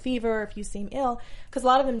you have a fever, if you seem ill? Because a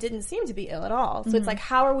lot of them didn't seem to be ill at all. So it's like,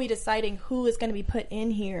 how are we deciding who is going to be put in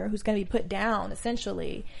here, who's going to be put down,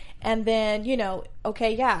 essentially? And then, you know,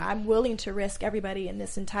 okay, yeah, I'm willing to risk everybody in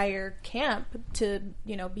this entire camp to,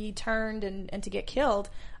 you know, be turned and to get killed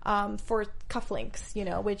for cufflinks, you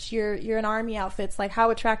know, which you're in army outfits. Like,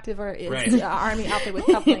 how attractive is an army outfit with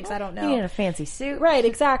cufflinks? I don't know. You need a fancy suit. Right,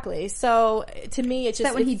 exactly. So to me, it's just...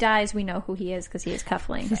 that when he dies, we know who he is because he has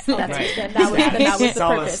cufflinks. That was the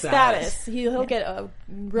purpose. Status. He'll get a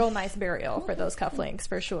real nice burial for those cufflinks,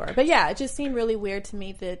 for sure. But yeah, it just seemed really weird to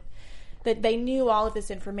me that they knew all of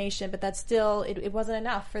this information, but that still, it wasn't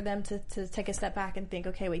enough for them to take a step back and think,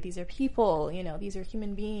 okay, wait, these are people, you know, these are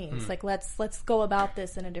human beings. Like, let's go about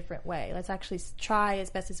this in a different way. Let's actually try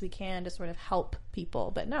as best as we can to sort of help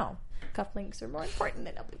people. But no, cufflinks are more important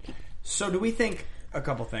than helping people. So do we think a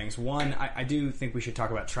couple things? One, I do think we should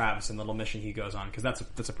talk about Travis and the little mission he goes on, because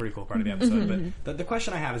that's a pretty cool part of the episode. But the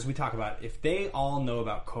question I have is, we talk about, if they all know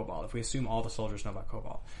about Cobalt, if we assume all the soldiers know about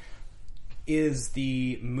Cobalt, is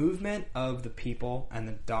the movement of the people and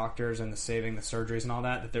the doctors and the saving, the surgeries and all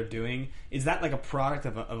that they're doing, is that like a product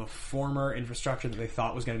of a former infrastructure that they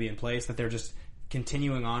thought was going to be in place that they're just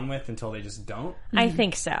continuing on with until they just don't? I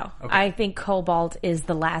think so. Okay. I think Cobalt is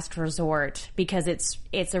the last resort because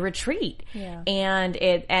it's a retreat. Yeah.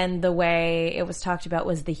 And the way it was talked about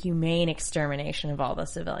was the humane extermination of all the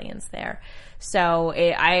civilians there. So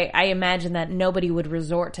I imagine that nobody would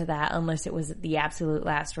resort to that unless it was the absolute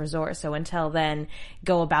last resort. So until then,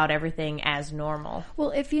 go about everything as normal.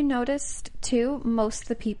 Well, if you noticed too, most of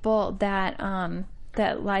the people that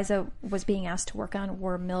Liza was being asked to work on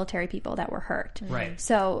were military people that were hurt. Right.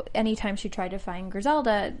 So anytime she tried to find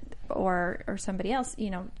Griselda or somebody else,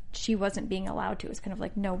 you know, she wasn't being allowed to. It was kind of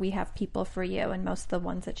like, no, we have people for you. And most of the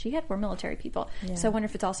ones that she had were military people. Yeah. So I wonder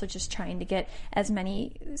if it's also just trying to get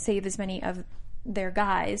save as many of their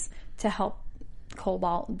guys to help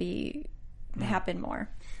Cobalt happen more,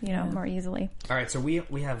 you know, more easily. All right, so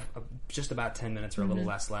we have just about 10 minutes or a little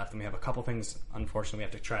less left, and we have a couple things, unfortunately, we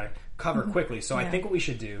have to try to cover quickly. So I think what we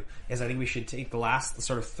should do is we should take the last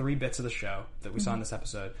sort of 3 bits of the show that we saw in this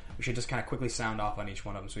episode. We should just kind of quickly sound off on each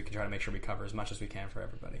one of them so we can try to make sure we cover as much as we can for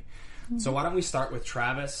everybody. So why don't we start with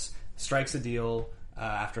Travis strikes a deal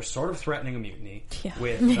after sort of threatening a mutiny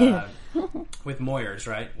with Moyers,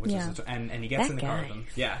 right? Which is, and he gets in the car with them.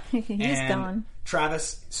 Yeah. He's gone.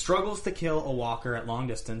 Travis struggles to kill a walker at long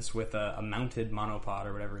distance with a mounted monopod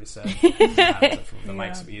or whatever he said. The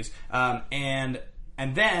mics we use. And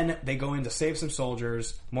then they go in to save some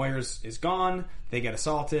soldiers. Moyers is gone. They get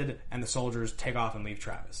assaulted, and the soldiers take off and leave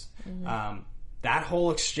Travis. That whole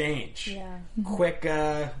exchange. Yeah. Quick,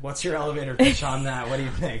 what's your elevator pitch on that? What do you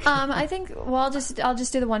think? I think, well, I'll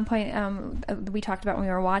just do the one point we talked about when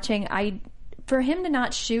we were watching. For him to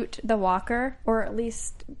not shoot the walker, or at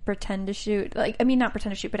least pretend to shoot, not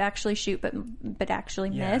pretend to shoot, but actually shoot, but actually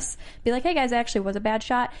miss. Be like, hey guys, it actually was a bad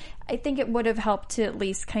shot. I think it would have helped to at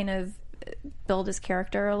least kind of build his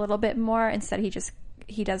character a little bit more. Instead,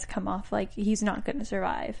 he does come off like he's not going to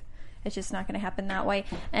survive. It's just not going to happen that way.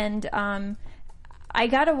 And I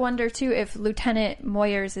gotta wonder too if Lieutenant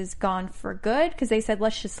Moyers is gone for good, because they said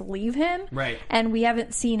let's just leave him, right? And we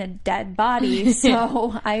haven't seen a dead body,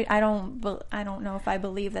 so I don't know if I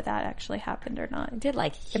believe that actually happened or not. I did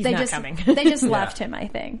he's not coming. They just left him, I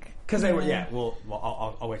think, because they were. Yeah, well,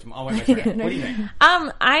 I'll wait. I'll wait my turn. What do you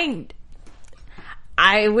think?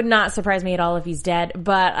 I would not surprise me at all if he's dead,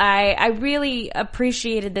 but I really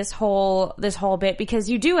appreciated this whole bit, because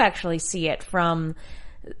you do actually see it from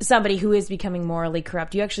somebody who is becoming morally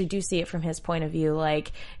corrupt. You actually do see it from his point of view.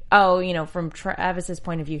 Like, from Travis's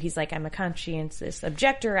point of view, he's like, I'm a conscientious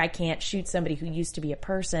objector. I can't shoot somebody who used to be a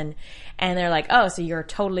person. And they're like, oh, so you're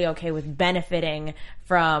totally okay with benefiting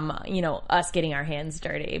from, us getting our hands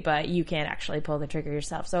dirty, but you can't actually pull the trigger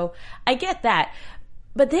yourself. So I get that.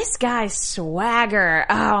 But this guy's swagger,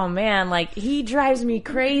 oh man, he drives me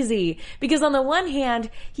crazy. Because on the one hand,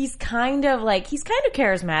 he's kind of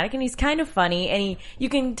charismatic and he's kind of funny, and you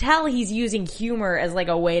can tell he's using humor as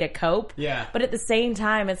a way to cope. Yeah. But at the same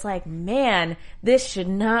time, it's like, man, this should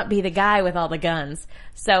not be the guy with all the guns.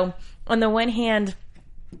 So on the one hand,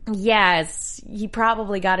 yes, he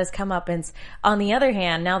probably got his comeuppance. On the other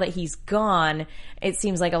hand, now that he's gone, it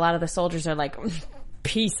seems like a lot of the soldiers are like,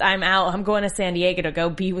 peace, I'm out. I'm going to San Diego to go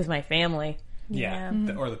be with my family. Yeah.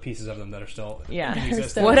 Or the pieces of them that are still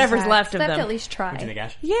whatever's left of them. At least try. What do you think,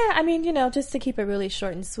 Ash? Yeah, I mean, just to keep it really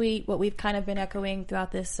short and sweet, what we've kind of been echoing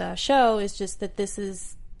throughout this show is just that this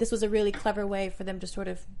is this was a really clever way for them to sort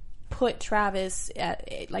of put Travis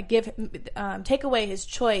take away his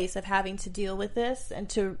choice of having to deal with this and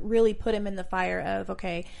to really put him in the fire of,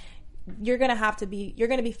 okay, you're going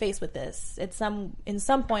to be faced with this in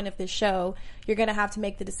some point of this show. You're going to have to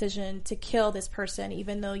make the decision to kill this person,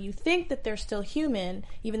 even though you think that they're still human,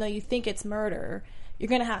 even though you think it's murder. You're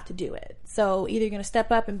going to have to do it. So either you're going to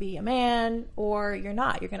step up and be a man, or you're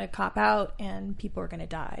not. You're going to cop out and people are going to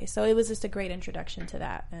die. So it was just a great introduction to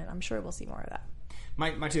that, and I'm sure we'll see more of that.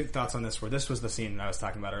 My two thoughts on this were, this was the scene that I was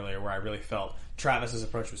talking about earlier where I really felt Travis's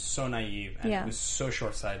approach was so naive and it was so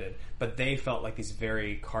short-sighted, but they felt like these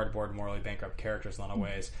very cardboard, morally bankrupt characters in a lot of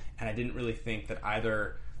ways, and I didn't really think that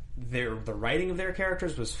either the writing of their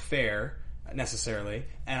characters was fair necessarily,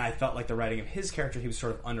 and I felt like the writing of his character, he was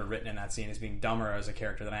sort of underwritten in that scene as being dumber as a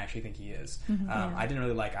character than I actually think he is. I didn't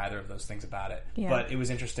really like either of those things about it, but it was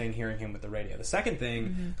interesting hearing him with the radio. The second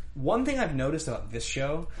thing, one thing I've noticed about this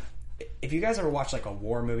show, if you guys ever watch like a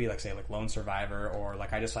war movie, like say like Lone Survivor, or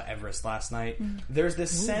like I just saw Everest last night, there's this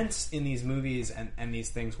sense in these movies and these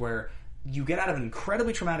things where you get out of an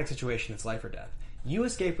incredibly traumatic situation that's life or death. You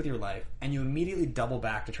escape with your life, and you immediately double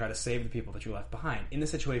back to try to save the people that you left behind. In the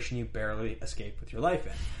situation you barely escaped with your life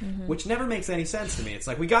in. Which never makes any sense to me. It's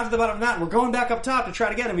like, we got to the bottom of the mountain, we're going back up top to try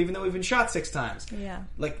to get him, even though we've been shot 6 times. Yeah.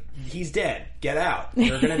 Like, he's dead. Get out.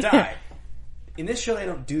 You're gonna die. In this show, they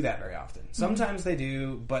don't do that very often. Sometimes they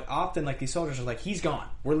do, but often, like, these soldiers are like, he's gone.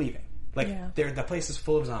 We're leaving. Like, the place is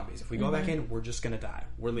full of zombies. If we go back in, we're just gonna die.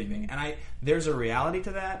 We're leaving. And there's a reality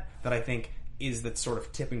to that I think is the sort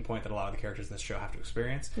of tipping point that a lot of the characters in this show have to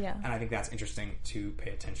experience. Yeah. And I think that's interesting to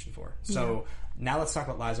pay attention for. So now let's talk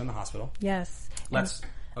about Liza in the hospital. Yes. Let's...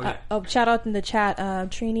 shout out in the chat,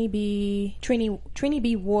 Trini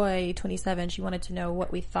B. Roy 27. She wanted to know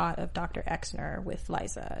what we thought of Dr. Exner with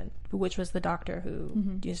Liza, which was the doctor who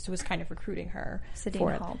just was kind of recruiting her.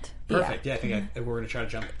 Sedina Halt. Perfect. Yeah, I think we're going to try to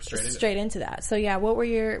jump straight into that. So yeah, what are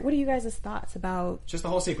you guys' thoughts about just the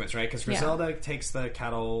whole sequence, right? Because Griselda takes the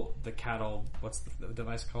cattle. What's the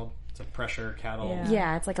device called? It's a pressure cattle.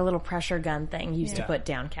 Yeah, it's like a little pressure gun thing used to put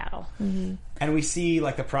down cattle. And we see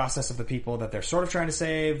like the process of the people that they're sort of trying to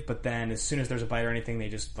save, but then as soon as there's a bite or anything, they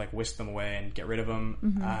just like whisk them away and get rid of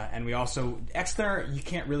them. And we also, Exner, you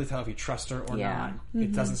can't really tell if you trust her or not.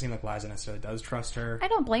 It doesn't seem like Liza necessarily does trust her. I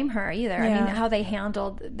don't blame her either. I mean, how they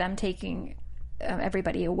handled them taking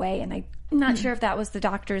everybody away, and I'm not sure if that was the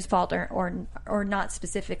doctor's fault or not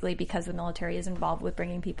specifically, because the military is involved with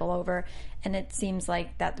bringing people over, and it seems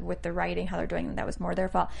like that with the writing, how they're doing, that was more their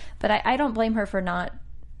fault. But I don't blame her for not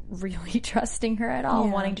really trusting her at all,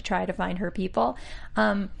 wanting to try to find her people.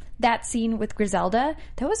 That scene with Griselda,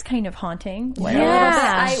 that was kind of haunting.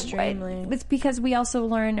 Extremely. It's because we also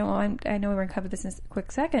learn, I know we're going to cover this in a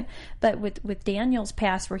quick second, but with Daniel's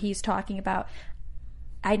past, where he's talking about,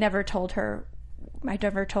 I never told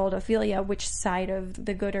Ophelia which side of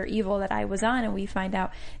the good or evil that I was on, and we find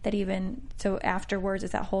out that even so afterwards,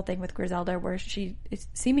 it's that whole thing with Griselda where she is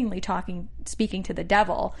seemingly speaking to the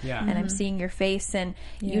devil, and I'm seeing your face, and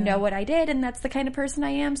you know what I did, and that's the kind of person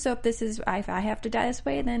I am. So if I have to die this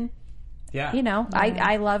way, then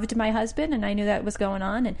I loved my husband, and I knew that was going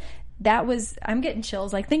on, and that was, I'm getting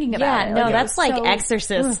chills like thinking about it. No, that's like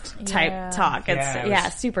Exorcist type talk.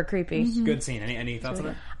 It's super creepy. Good scene. Any thoughts on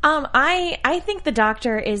that? I think the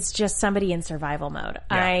doctor is just somebody in survival mode.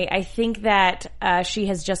 I think that she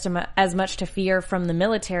has just as much to fear from the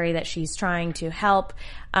military that she's trying to help,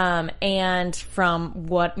 and from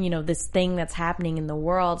what, this thing that's happening in the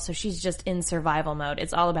world. So she's just in survival mode.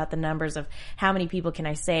 It's all about the numbers of how many people can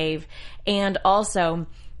I save. And also,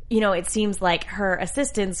 it seems like her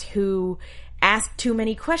assistants who ask too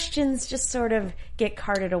many questions just sort of get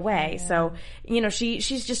carted away. So,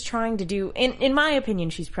 she's just trying to do, in my opinion,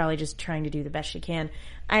 she's probably just trying to do the best she can.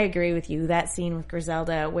 I agree with you. That scene with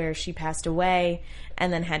Griselda where she passed away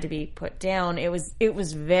and then had to be put down, it was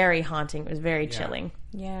very haunting. It was very chilling.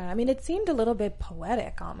 Yeah, I mean, it seemed a little bit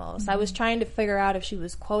poetic almost. I was trying to figure out if she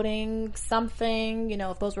was quoting something,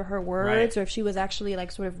 if those were her words, or if she was actually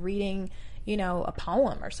like sort of reading a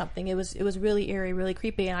poem or something. It was really eerie, really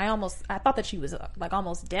creepy, and I thought that she was like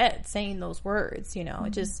almost dead saying those words.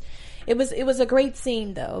 It was a great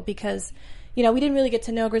scene though, because we didn't really get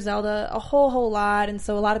to know Griselda a whole lot, and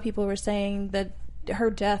so a lot of people were saying that her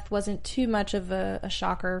death wasn't too much of a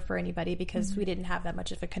shocker for anybody because we didn't have that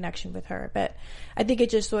much of a connection with her. But I think it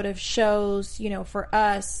just sort of shows, for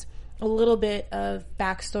us, a little bit of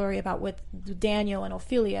backstory about with Daniel and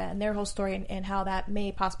Ophelia and their whole story and how that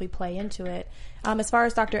may possibly play into it. As far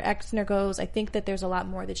as Dr. Exner goes, I think that there's a lot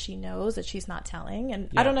more that she knows that she's not telling. And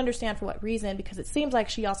I don't understand for what reason, because it seems like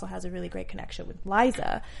she also has a really great connection with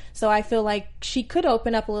Liza. So I feel like she could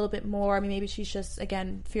open up a little bit more. I mean, maybe she's just,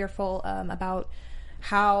 again, fearful about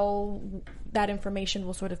how that information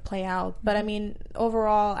will sort of play out. But I mean,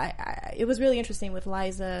 overall, it was really interesting with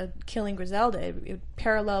Liza killing Griselda. It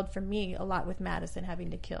paralleled for me a lot with Madison having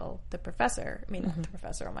to kill the professor. I mean, not the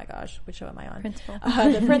professor, oh my gosh, which show am I on? Principal.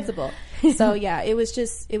 The principal. So yeah, it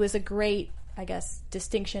was a great, I guess,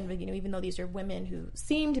 distinction. But, even though these are women who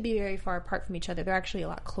seem to be very far apart from each other, they're actually a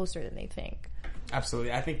lot closer than they think.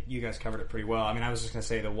 Absolutely. I think you guys covered it pretty well. I mean, I was just going to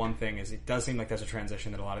say the one thing is it does seem like there's a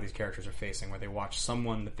transition that a lot of these characters are facing where they watch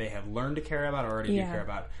someone that they have learned to care about or already do care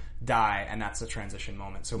about die, and that's a transition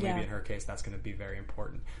moment. So maybe in her case, that's going to be very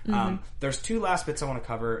important. There's two last bits I want to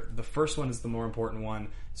cover. The first one is the more important one.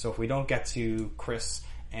 So if we don't get to Chris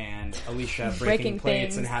and Alicia breaking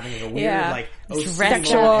plates and having a weird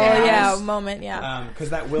sexual moment,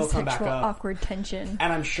 because that will come back up. Awkward tension,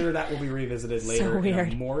 and I'm sure that will be revisited later in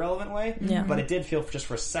a more relevant way. But it did feel just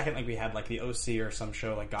for a second like we had like the OC or some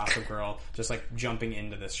show like Gossip Girl just like jumping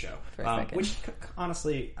into this show, which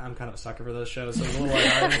honestly I'm kind of a sucker for those shows. So it was a little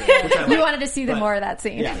lighthearted. You wanted to see more of that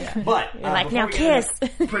scene, But like now kiss.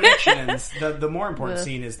 Predictions. The more important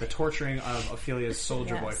scene is the torturing of Ophelia's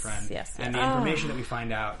soldier boyfriend, and the information that we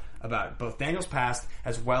find out about both Daniel's past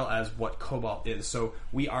as well as what Cobalt is. So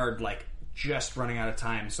we are like just running out of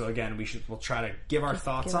time. So again, we'll try to give our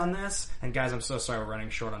thoughts on this. And guys, I'm so sorry we're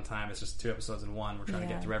running short on time. It's just 2 episodes in one. We're trying to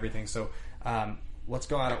get through everything. So let's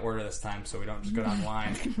go out of order this time so we don't just go down the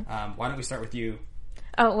line. Why don't we start with you?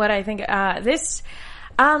 Oh, what I think this.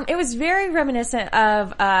 It was very reminiscent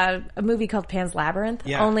of a movie called Pan's Labyrinth.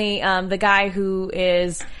 Yeah. Only the guy who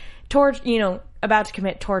is about to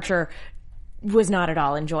commit torture was not at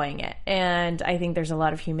all enjoying it, and I think there's a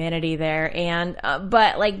lot of humanity there, and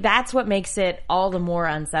but like that's what makes it all the more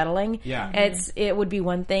unsettling. It would be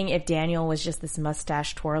one thing if Daniel was just this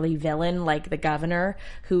mustache twirly villain like the governor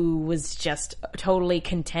who was just totally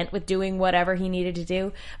content with doing whatever he needed to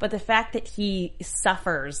do, but the fact that he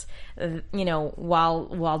suffers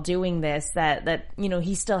while doing this, that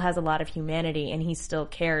he still has a lot of humanity and he still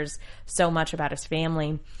cares so much about his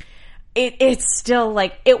family. It's still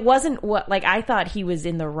like, it wasn't what, like, I thought he was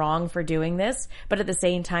in the wrong for doing this, but at the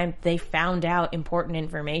same time, they found out important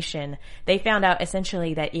information. They found out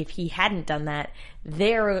essentially that if he hadn't done that,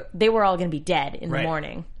 they were all going to be dead in the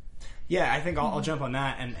morning. Yeah, I think I'll jump on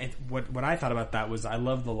that. And what I thought about that was I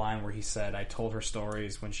love the line where he said, I told her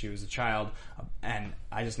stories when she was a child, and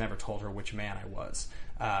I just never told her which man I was,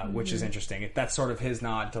 which is interesting. That's sort of his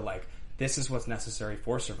nod to, like, this is what's necessary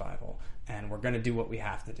for survival, and we're going to do what we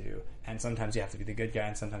have to do. And sometimes you have to be the good guy,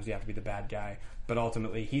 and sometimes you have to be the bad guy. But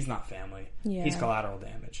ultimately, he's not family. He's collateral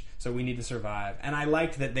damage. So we need to survive. And I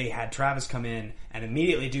liked that they had Travis come in and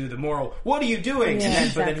immediately do the moral, what are you doing?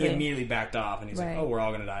 But then he immediately backed off, and he's like, oh, we're all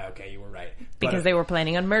going to die. Okay, you were right. Because they were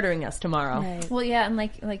planning on murdering us tomorrow. Right. Well, yeah, and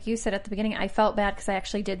like you said at the beginning, I felt bad because I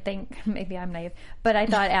actually did think, maybe I'm naive, but I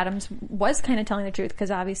thought Adams was kind of telling the truth because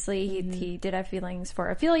obviously he did have feelings for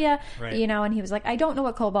Ophelia, and he was like, I don't know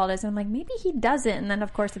what Cobalt is. And I'm like, maybe he doesn't. And then,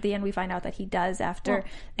 of course, at the end, we find out that he does after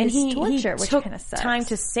his torture, which kind of sucks. Time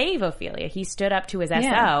to save Ophelia. He stood up to his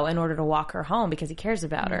SO in order to walk her home because he cares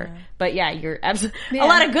about her. But you're absolutely a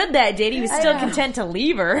lot of good that did. He was still content to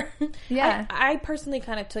leave her. I personally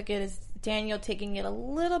kind of took it as Daniel taking it a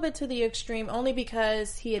little bit to the extreme, only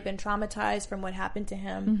because he had been traumatized from what happened to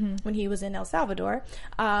him when he was in El Salvador.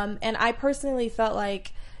 And I personally felt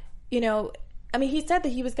like, he said that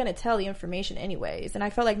he was going to tell the information anyways. And I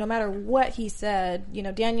felt like no matter what he said,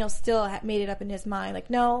 Daniel still made it up in his mind. Like,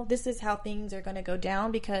 no, this is how things are going to go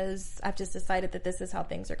down because I've just decided that this is how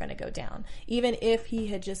things are going to go down. Even if he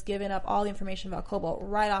had just given up all the information about Cobalt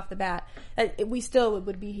right off the bat, we still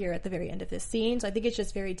would be here at the very end of this scene. So I think it's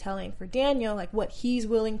just very telling for Daniel, like what he's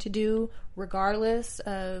willing to do regardless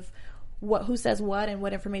of who says what and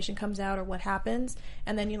what information comes out or what happens.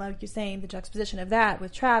 And then, like you're saying, the juxtaposition of that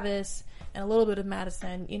with Travis and a little bit of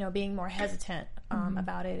Madison, being more hesitant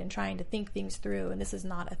about it and trying to think things through. And this is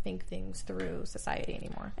not a think things through society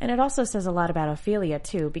anymore. And it also says a lot about Ophelia,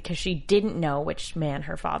 too, because she didn't know which man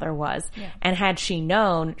her father was. Yeah. And had she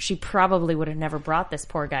known, she probably would have never brought this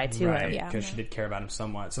poor guy to him. Because she did care about him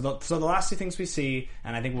somewhat. So the last two things we see,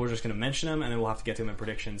 and I think we're just going to mention them, and then we'll have to get to them in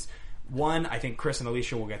predictions. One, I think Chris and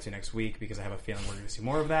Alicia will get to next week because I have a feeling we're going to see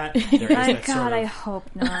more of that. My God, I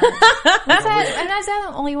hope not. Was that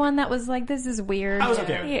the only one that was like, this is weird? I was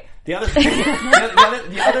okay with it. The other thing,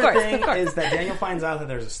 the other thing is that Daniel finds out that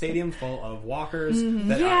there's a stadium full of walkers that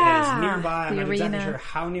is nearby. I'm not exactly sure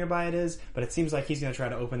how nearby it is, but it seems like he's going to try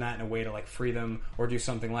to open that in a way to like free them or do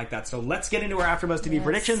something like that. So let's get into our AfterBuzz TV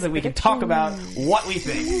predictions and we can talk about what we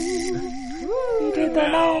think. You did the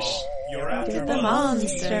mash. You did the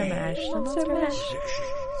monster mash. Monster mash.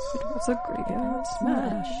 It was a great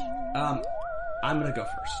smash. I'm going to go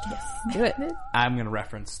first. Yes, do it. I'm going to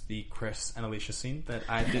reference the Chris and Alicia scene that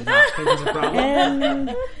I did not think was a problem.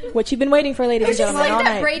 And what you've been waiting for, ladies and gentlemen, like all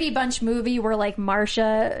that night. Brady Bunch movie where like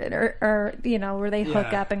Marsha or where they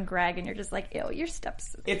hook up and Greg and you're just like, ew, your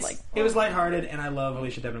steps. It was lighthearted, and I love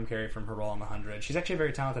Alicia Debnam Carey from her role on The 100. She's actually a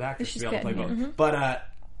very talented actress to be able to play both. Mm-hmm. But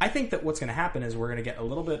I think that what's going to happen is we're going to get a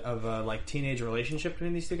little bit of a like teenage relationship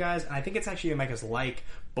between these two guys, and I think it's actually going to make us like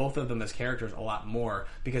both of them as characters a lot more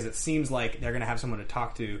because it seems like they're going to have someone to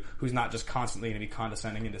talk to who's not just constantly going to be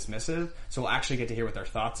condescending and dismissive. So we'll actually get to hear what their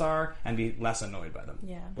thoughts are and be less annoyed by them.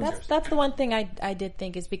 Yeah, that's the one thing I did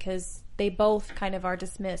think is because they both kind of are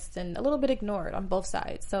dismissed and a little bit ignored on both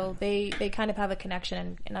sides. So they kind of have a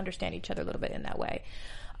connection and understand each other a little bit in that way.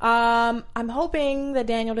 I'm hoping that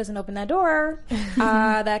Daniel doesn't open that door.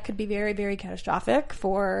 That could be very, very catastrophic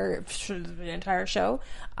for the entire show.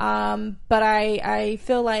 But I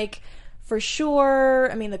feel like for sure,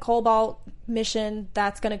 I mean, the Cobalt mission,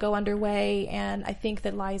 that's going to go underway. And I think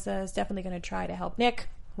that Liza is definitely going to try to help Nick.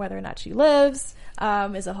 Whether or not she lives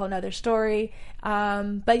is a whole nother story.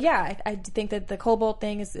 But yeah, I think that the Cobalt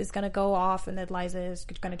thing is going to go off and that Liza is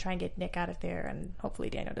going to try and get Nick out of there and hopefully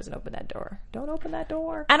Daniel doesn't open that door. Don't open that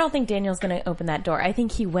door. I don't think Daniel's going to open that door. I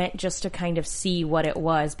think he went just to kind of see what it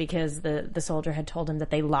was because the soldier had told him that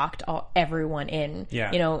they locked everyone in,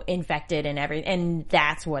 infected and everything. And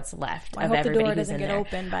that's what's left of everybody who's in there. I hope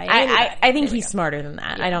the door doesn't get opened by anybody. I think he's smarter than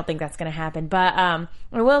that. Yeah. I don't think that's going to happen. But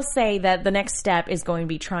I will say that the next step is going to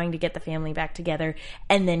be trying to get the family back together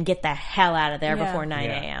and then get the hell out of there before 9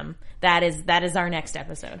 a.m. That is our next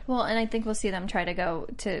episode. Well, and I think we'll see them try to go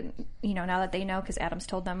to, now that they know, because Adam's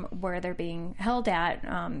told them where they're being held at,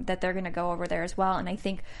 that they're going to go over there as well. And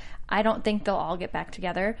I don't think they'll all get back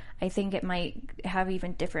together. I think it might have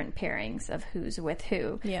even different pairings of who's with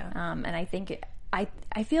who. Yeah. And I think I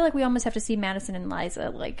feel like we almost have to see Madison and Liza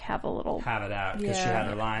like have it out because she had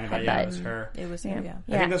her line about it was her. It was her.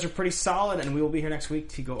 I think those are pretty solid, and we will be here next week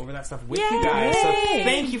to go over that stuff with you guys. So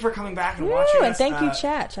thank you for coming back and watching us. And thank you,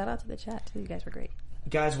 chat. Shout out to the chat too. You guys were great.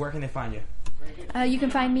 Guys, where can they find you? You can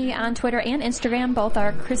find me on Twitter and Instagram. Both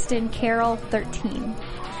are Kristen Carroll 13.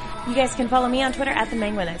 You guys can follow me on Twitter at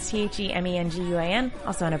 @TheMenguin. That's TheMenguin.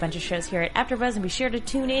 Also on a bunch of shows here at AfterBuzz, and be sure to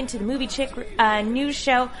tune in to the Movie Chick news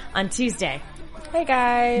show on Tuesday. Hey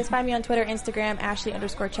guys, find me on Twitter, Instagram,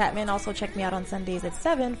 Ashley_Chapman. Also check me out on Sundays at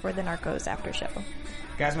 7 for the Narcos After Show.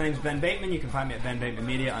 Guys, my name's Ben Bateman. You can find me at Ben Bateman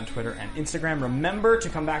Media on Twitter and Instagram. Remember to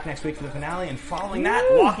come back next week for the finale, and following that,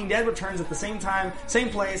 Walking Dead returns at the same time, same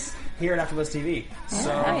place, here at AfterBuzz TV.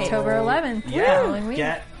 So October 11th. Yeah,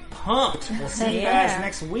 get pumped. We'll see you guys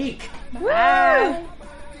next week. Bye.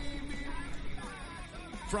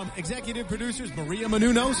 From executive producers Maria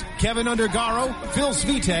Menounos, Kevin Undergaro, Phil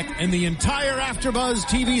Svitek, and the entire AfterBuzz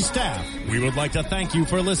TV staff, we would like to thank you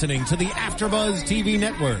for listening to the AfterBuzz TV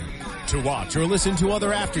network. To watch or listen to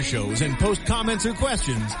other after shows and post comments or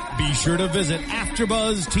questions, be sure to visit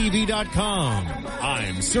AfterBuzzTV.com.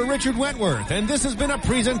 I'm Sir Richard Wentworth, and this has been a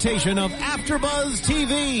presentation of AfterBuzz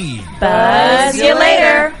TV. Buzz you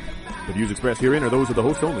later. The views expressed herein are those of the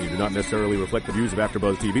host only and do not necessarily reflect the views of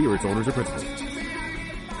AfterBuzz TV or its owners or principals.